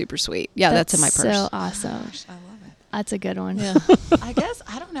 which is super sweet. Yeah, that's in my purse. So awesome. I love it. That's a good one. Yeah. I guess,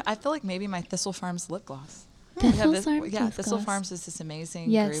 I don't know. I feel like maybe my Thistle Farms lip gloss. Thistle This- Farms yeah, lip Thistle gloss. Farms is this amazing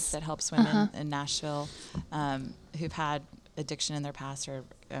Yes. group that helps women in Nashville who've had addiction in their past or,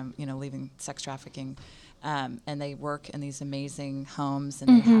 leaving sex trafficking. And they work in these amazing homes and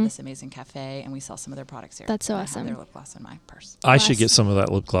they have this amazing cafe and we sell some of their products here. That's so I awesome. have their lip gloss in my purse. I should Last- get some of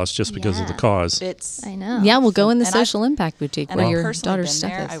that lip gloss just because of the Yeah. cause. It's I know. Yeah, we'll go in the And I've- social impact boutique And where I've your personally daughter's been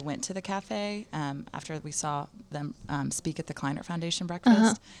there. stuff I is. went to the cafe after we saw them speak at the Kleiner Foundation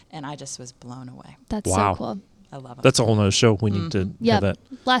breakfast, and I just was blown away. That's Wow. so cool. I love them. That's a whole nother show. We need to have Yep. that.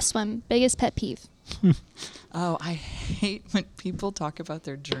 Last one. Biggest pet peeve. Oh, I hate when people talk about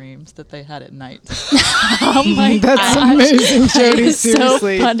their dreams that they had at night. Oh my That's amazing, Jody. so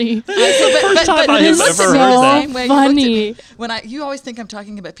funny. but I have listen, ever heard the that. same way you looked at Funny. me. When you always think I'm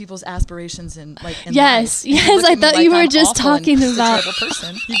talking about people's aspirations in in Yes, life. You yes, look I at me thought like you were I'm just awful and talking a about- terrible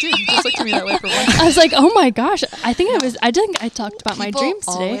person. You did. You just looked at me that way for one. I was like, oh my gosh. I think I talked about my People dreams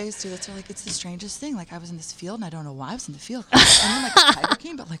today. always do this. They're like, it's the strangest thing. Like, I was in this field and I don't know why I was in the field. And then, like, the tiger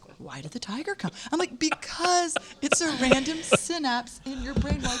came, but, like, why did the tiger come? I'm like, because it's a random synapse in your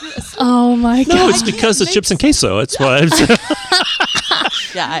brain while you're asleep. Oh my No, god. it's can't because of make chips and queso. That's why.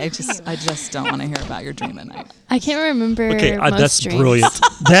 Yeah, I just don't want to hear about your dream at night. I can't remember. Okay, most that's dreams. brilliant.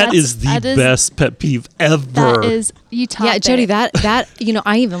 That That's- is the that is- best pet peeve ever. That is you taught Yeah, Jody, it. that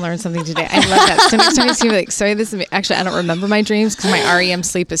I even learned something today. I love that. So next time you see me, like, sorry, this is me. Actually, I don't remember my dreams because my REM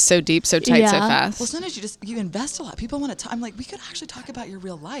sleep is so deep, so tight, so Yeah. fast. Well, sometimes you invest a lot. People want to. I'm like, we could actually talk about your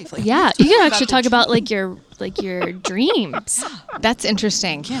real life. Like, Yeah, we you can talk actually the talk dream. about your dreams. That's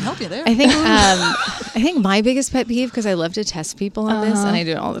interesting. Can't help you there. I think my biggest pet peeve, because I love to test people on this, and I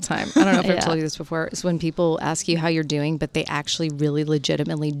do it all the time. I don't know if Yeah. I've told you this before, is when people ask you how you're doing, but they actually really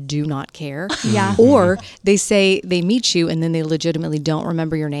legitimately do not care. Yeah. Or they say they meet you and then they legitimately don't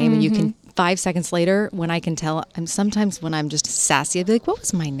remember your name, and you can 5 seconds later, when I can tell, sometimes when I'm just sassy, I'd be like, "What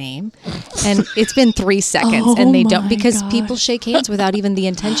was my name?" And it's been 3 seconds, Oh and they don't, my because gosh. people shake hands without even the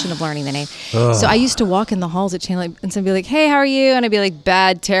intention of learning the name. So I used to walk in the halls at Chandler and someone would be like, "Hey, how are you?" And I'd be like,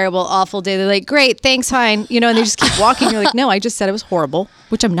 "Bad, terrible, awful day." They're like, "Great, thanks, fine." And they just keep walking. You're like, "No, I just said it was horrible,"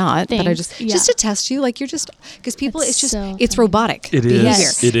 which I'm not, but I Thanks. just Yeah. to test you, like, you're just, because people, That's it's just, so it's funny. robotic It is. behavior.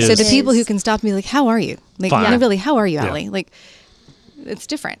 Yes. It So is. the It people who is. can stop me, like, "How are you?" Like, Fine. no, really, how are you, Yeah. Allie? Like, it's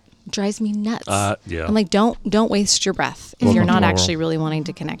different. Drives me nuts. Yeah. I'm like, don't waste your breath if Welcome you're to not my actually world. really wanting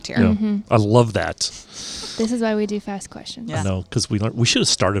to connect here. Yeah. I love that. This is why we do fast questions. Yeah. I know because we should have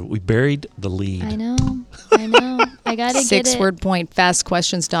started. We buried the lead. I know. I gotta get it. 6-word point,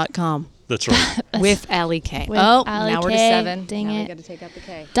 fastquestions.com That's right. with Allie K. With Oh, Allie now we're to K. 7. Dang now it. we got to take out the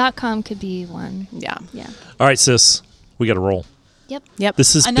K. .com could be one. Yeah. Yeah. All right, sis, we got to roll. Yep. Yep.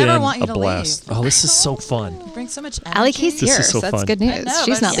 This has I never been want you a to blast. leave. Oh, this is so fun. You bring so much energy. Allie K's This here, is so so that's fun. good I news. know,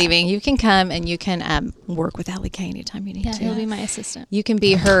 She's but not yeah. leaving. You can come and you can work with Allie K anytime you need Yeah, to. he'll be my assistant. You can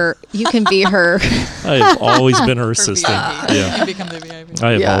be her. You can be her. I have always been her For assistant. VIP. Yeah, You become the VIP.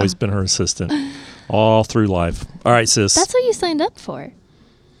 I have Yeah. always been her assistant all through life. All right, sis. That's what you signed up for.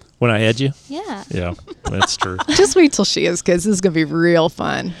 When I add you? Yeah. Yeah, that's true. Just wait till she is, kids. This is gonna be real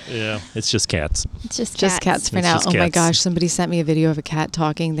fun. Yeah, it's just cats. It's just Cats for It's now. just Oh my cats. gosh! Somebody sent me a video of a cat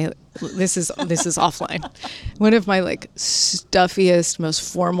talking. This is offline. One of my like stuffiest, most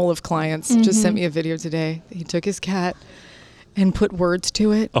formal of clients just sent me a video today. He took his cat and put words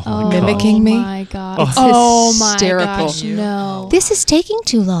to it, Oh my mimicking Oh me. my god. Oh. Oh my hysterical. gosh. No. This is taking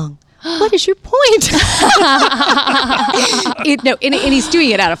too long. What is your point? And he's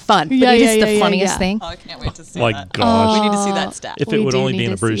doing it out of fun. But Yeah, it yeah, is yeah, the yeah, funniest yeah. thing. Oh, I can't wait to see My that. gosh. We need to see that stat. If We it would do only need be in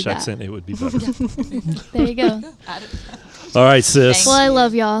to a British see that. accent, it would be better. There you go. All right, sis. Well, I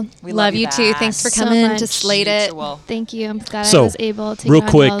love y'all. We Love you too. back. Thanks for So coming much. to Slate It. Mutual. Thank you. I'm glad So, I was able to real get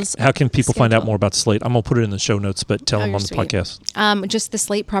on quick, y'all's how can people find out schedule. more about Slate? I'm going to put it in the show notes, but tell them you're on the sweet. podcast. Just the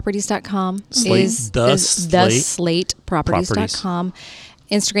slateproperties.com Slate, is the is Slate slateproperties.com.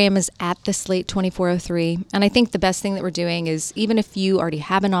 Instagram is at the Slate 2403. And I think the best thing that we're doing is even if you already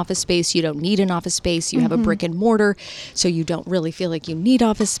have an office space, you don't need an office space, you have a brick and mortar, so you don't really feel like you need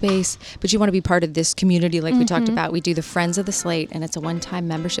office space, but you want to be part of this community like we talked about. We do the Friends of the Slate, and it's a one-time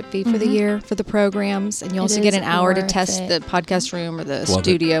membership fee for the year for the programs. And you also get is an hour to worth test it. the podcast room or the Love it.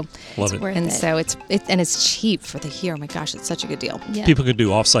 studio. Love it. Worth And it. so it's cheap for the year. Oh my gosh, it's such a good deal. Yeah. People can do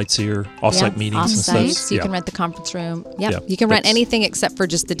offsites here, offsite meetings and Off-site, stuff. so you can rent the conference room. Yep. Yeah, You can rent that's- anything except for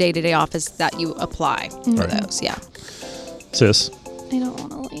just the day-to-day office that you apply for Right. those. Yeah. Sis, I don't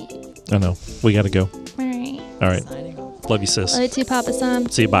want to leave. I know. We got to go. All right. All right. Signing off. Love you, sis. Love you too, Papa San.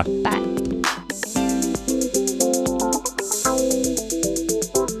 See you. Bye. Bye.